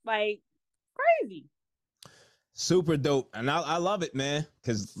album, like crazy. Super dope, and I love it, man.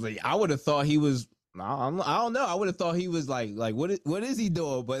 Because like I would have thought he was. I don't know. I would have thought he was like what is he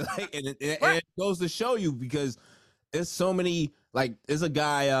doing? But like, and it goes to show you because there's so many. Like, there's a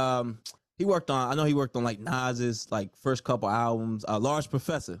guy. He worked on. I know he worked on like Nas's like first couple albums. Large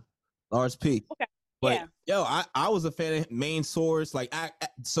Professor, Large P. Okay. But I was a fan of Main Source. Like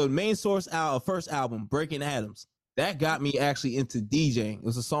so Main Source first album, Breaking Atoms. That got me actually into DJing. It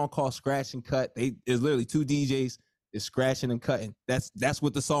was a song called Scratch and Cut. There's literally two DJs. It's scratching and cutting. That's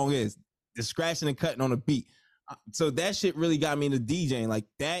what the song is. It's scratching and cutting on a beat. So that shit really got me into DJing. Like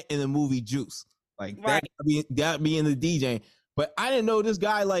that in the movie Juice. Like that got me into DJing. But I didn't know this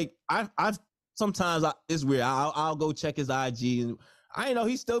guy. Like I've sometimes it's weird. I'll go check his IG and I didn't know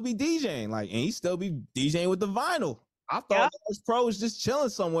he still be DJing. Like, and he still be DJing with the vinyl. I thought his pro was just chilling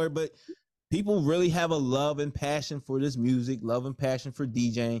somewhere, but people really have a love and passion for this music, love and passion for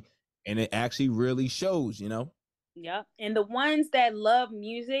DJing, and it actually really shows, you know? Yeah. And the ones that love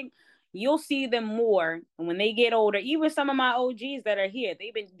music, you'll see them more when they get older. Even some of my OGs that are here,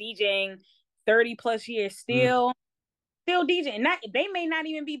 they've been DJing 30 plus years still DJing. They may not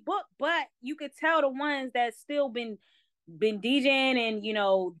even be booked, but you could tell the ones that still been DJing and, you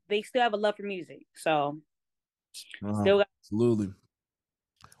know, they still have a love for music. So absolutely.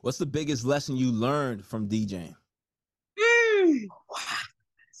 What's the biggest lesson you learned from DJing? Wow,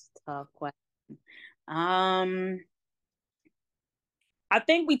 that's a tough question. I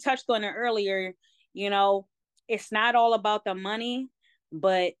think we touched on it earlier. You know, it's not all about the money,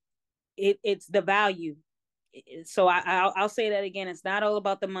 but it's the value. So I'll say that again. It's not all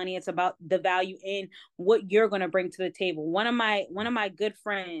about the money. It's about the value and what you're going to bring to the table. One of my good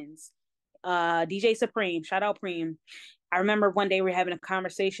friends, DJ Supreme, shout out Preem. I remember one day we were having a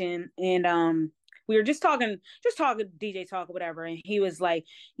conversation and we were just talking DJ talk or whatever. And he was like,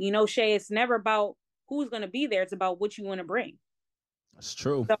 you know, Shay, it's never about who's going to be there. It's about what you want to bring. That's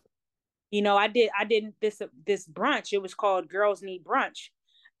true. So, you know, I did this brunch. It was called Girls Need Brunch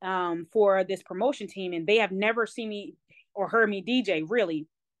for this promotion team. And they have never seen me or heard me DJ really.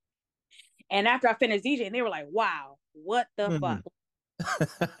 And after I finished DJing, they were like, wow, what the fuck?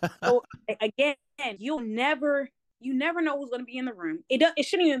 So again, you never know who's going to be in the room. It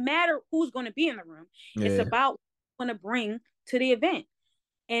shouldn't even matter who's going to be in the room. Yeah. It's about what you're going to bring to the event.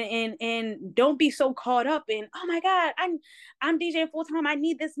 And don't be so caught up in, oh my God, I'm DJing full time. I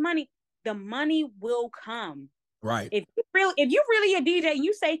need this money. The money will come. Right. If you really a DJ and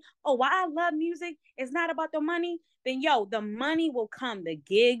you say, oh, why I love music, it's not about the money, then the money will come. The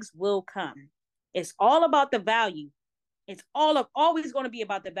gigs will come. It's all about the value. It's always going to be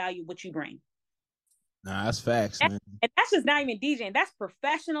about the value, what you bring. Nah, that's facts, man. And that's just not even DJing. That's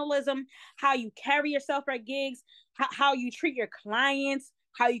professionalism, how you carry yourself at gigs, how you treat your clients,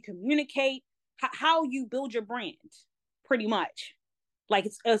 how you communicate, how you build your brand, pretty much. Like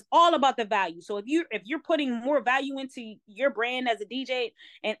it's all about the value. So if you're putting more value into your brand as a DJ,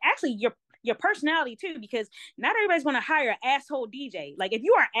 and actually your personality too, because not everybody's going to hire an asshole DJ. Like if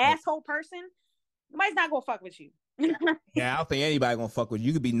you are an asshole person, nobody's not going to fuck with you. Yeah, I don't think anybody gonna fuck with you.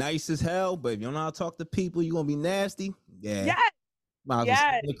 You could be nice as hell, but if you don't know how to talk to people, you're gonna be nasty. Yeah. Might as well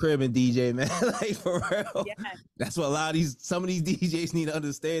stay in the crib and DJ, man. Like for real. Yes. That's what some of these DJs need to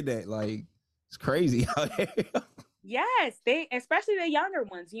understand that. Like it's crazy out here. Yes, especially the younger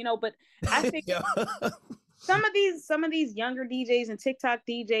ones, you know, but I think some of these younger DJs and TikTok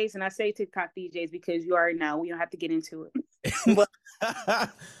DJs, and I say TikTok DJs because you already know we don't have to get into it. But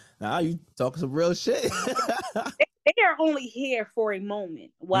now you talking some real shit. They are only here for a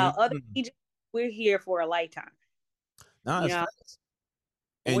moment, while other DJs, we're here for a lifetime. Nah, You know,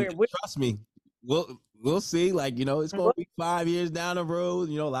 and we're trust me, we'll see. Like, it's gonna be 5 years down the road.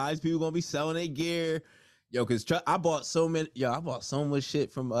 A lot of people gonna be selling their gear. Because I bought so much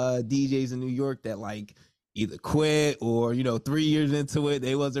shit from DJs in New York that like either quit or 3 years into it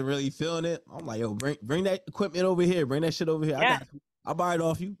they wasn't really feeling it. I'm like, yo, bring that equipment over here, bring that shit over here. Yeah. I'll buy it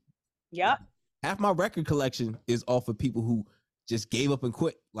off you. Yep. Half my record collection is off of people who just gave up and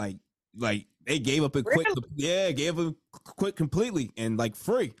quit. Like they gave up and quit. Yeah, gave up and quit completely and like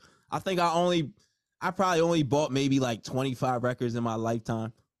free. I think I probably only bought maybe like 25 records in my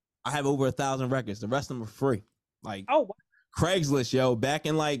lifetime. I have over 1,000 records. The rest of them are free. Like, oh, wow. Craigslist, yo, back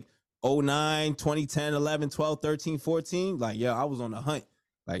in like 09, 2010, 11, 12, 13, 14. Like, yo, I was on the hunt.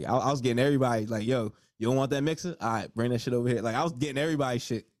 Like, I was getting everybody, like, yo, you don't want that mixer? All right, bring that shit over here. Like, I was getting everybody's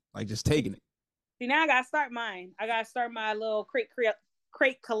shit, like, just taking it. See, now I got to start mine. I got to start my little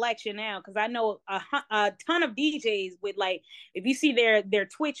crate collection now because I know a ton of DJs with, like, if you see their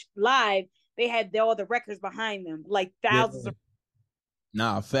Twitch live, they had all the records behind them, like thousands of.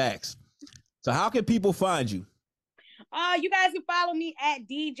 Nah, facts. So how can people find you? You guys can follow me at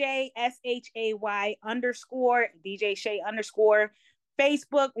DJ SHAY _ DJ Shay _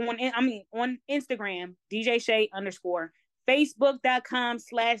 Facebook on Instagram, DJ Shay _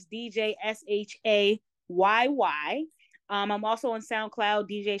 Facebook.com/DJ SHAYY. I'm also on SoundCloud,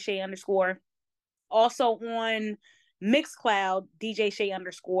 DJ Shay _ also on Mixcloud, DJ Shay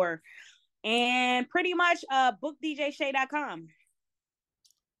 _ and pretty much bookdjshay.com.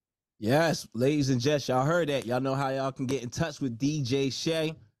 Yes, ladies and gents, y'all heard that. Y'all know how y'all can get in touch with DJ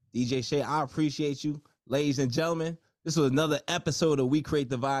Shay. DJ Shay, I appreciate you. Ladies and gentlemen, this was another episode of We Create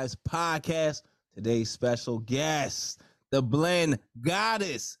the Vibes podcast. Today's special guest, the Blend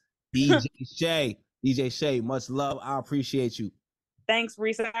Goddess, DJ Shay. DJ Shay, much love. I appreciate you. Thanks,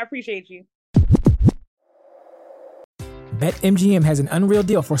 Risa. I appreciate you. BetMGM has an unreal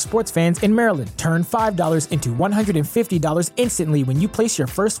deal for sports fans in Maryland. Turn $5 into $150 instantly when you place your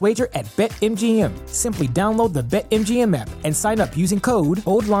first wager at BetMGM. Simply download the BetMGM app and sign up using code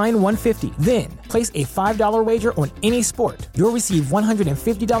OldLine150. Then, place a $5 wager on any sport. You'll receive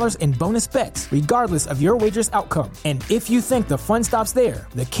 $150 in bonus bets, regardless of your wager's outcome. And if you think the fun stops there,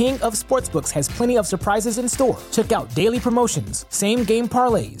 the king of sportsbooks has plenty of surprises in store. Check out daily promotions, same-game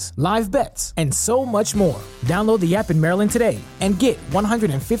parlays, live bets, and so much more. Download the app in Maryland today and get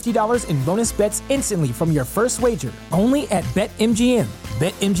 $150 in bonus bets instantly from your first wager. Only at BetMGM.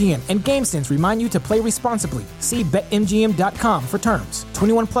 BetMGM and GameSense remind you to play responsibly. See BetMGM.com for terms.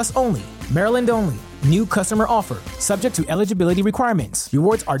 21 plus only. Maryland only. New customer offer. Subject to eligibility requirements.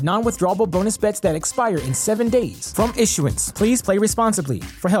 Rewards are non-withdrawable bonus bets that expire in 7 days. From issuance, please play responsibly.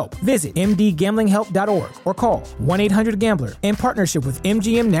 For help, visit mdgamblinghelp.org or call 1-800-GAMBLER in partnership with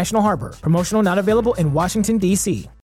MGM National Harbor. Promotional not available in Washington, D.C.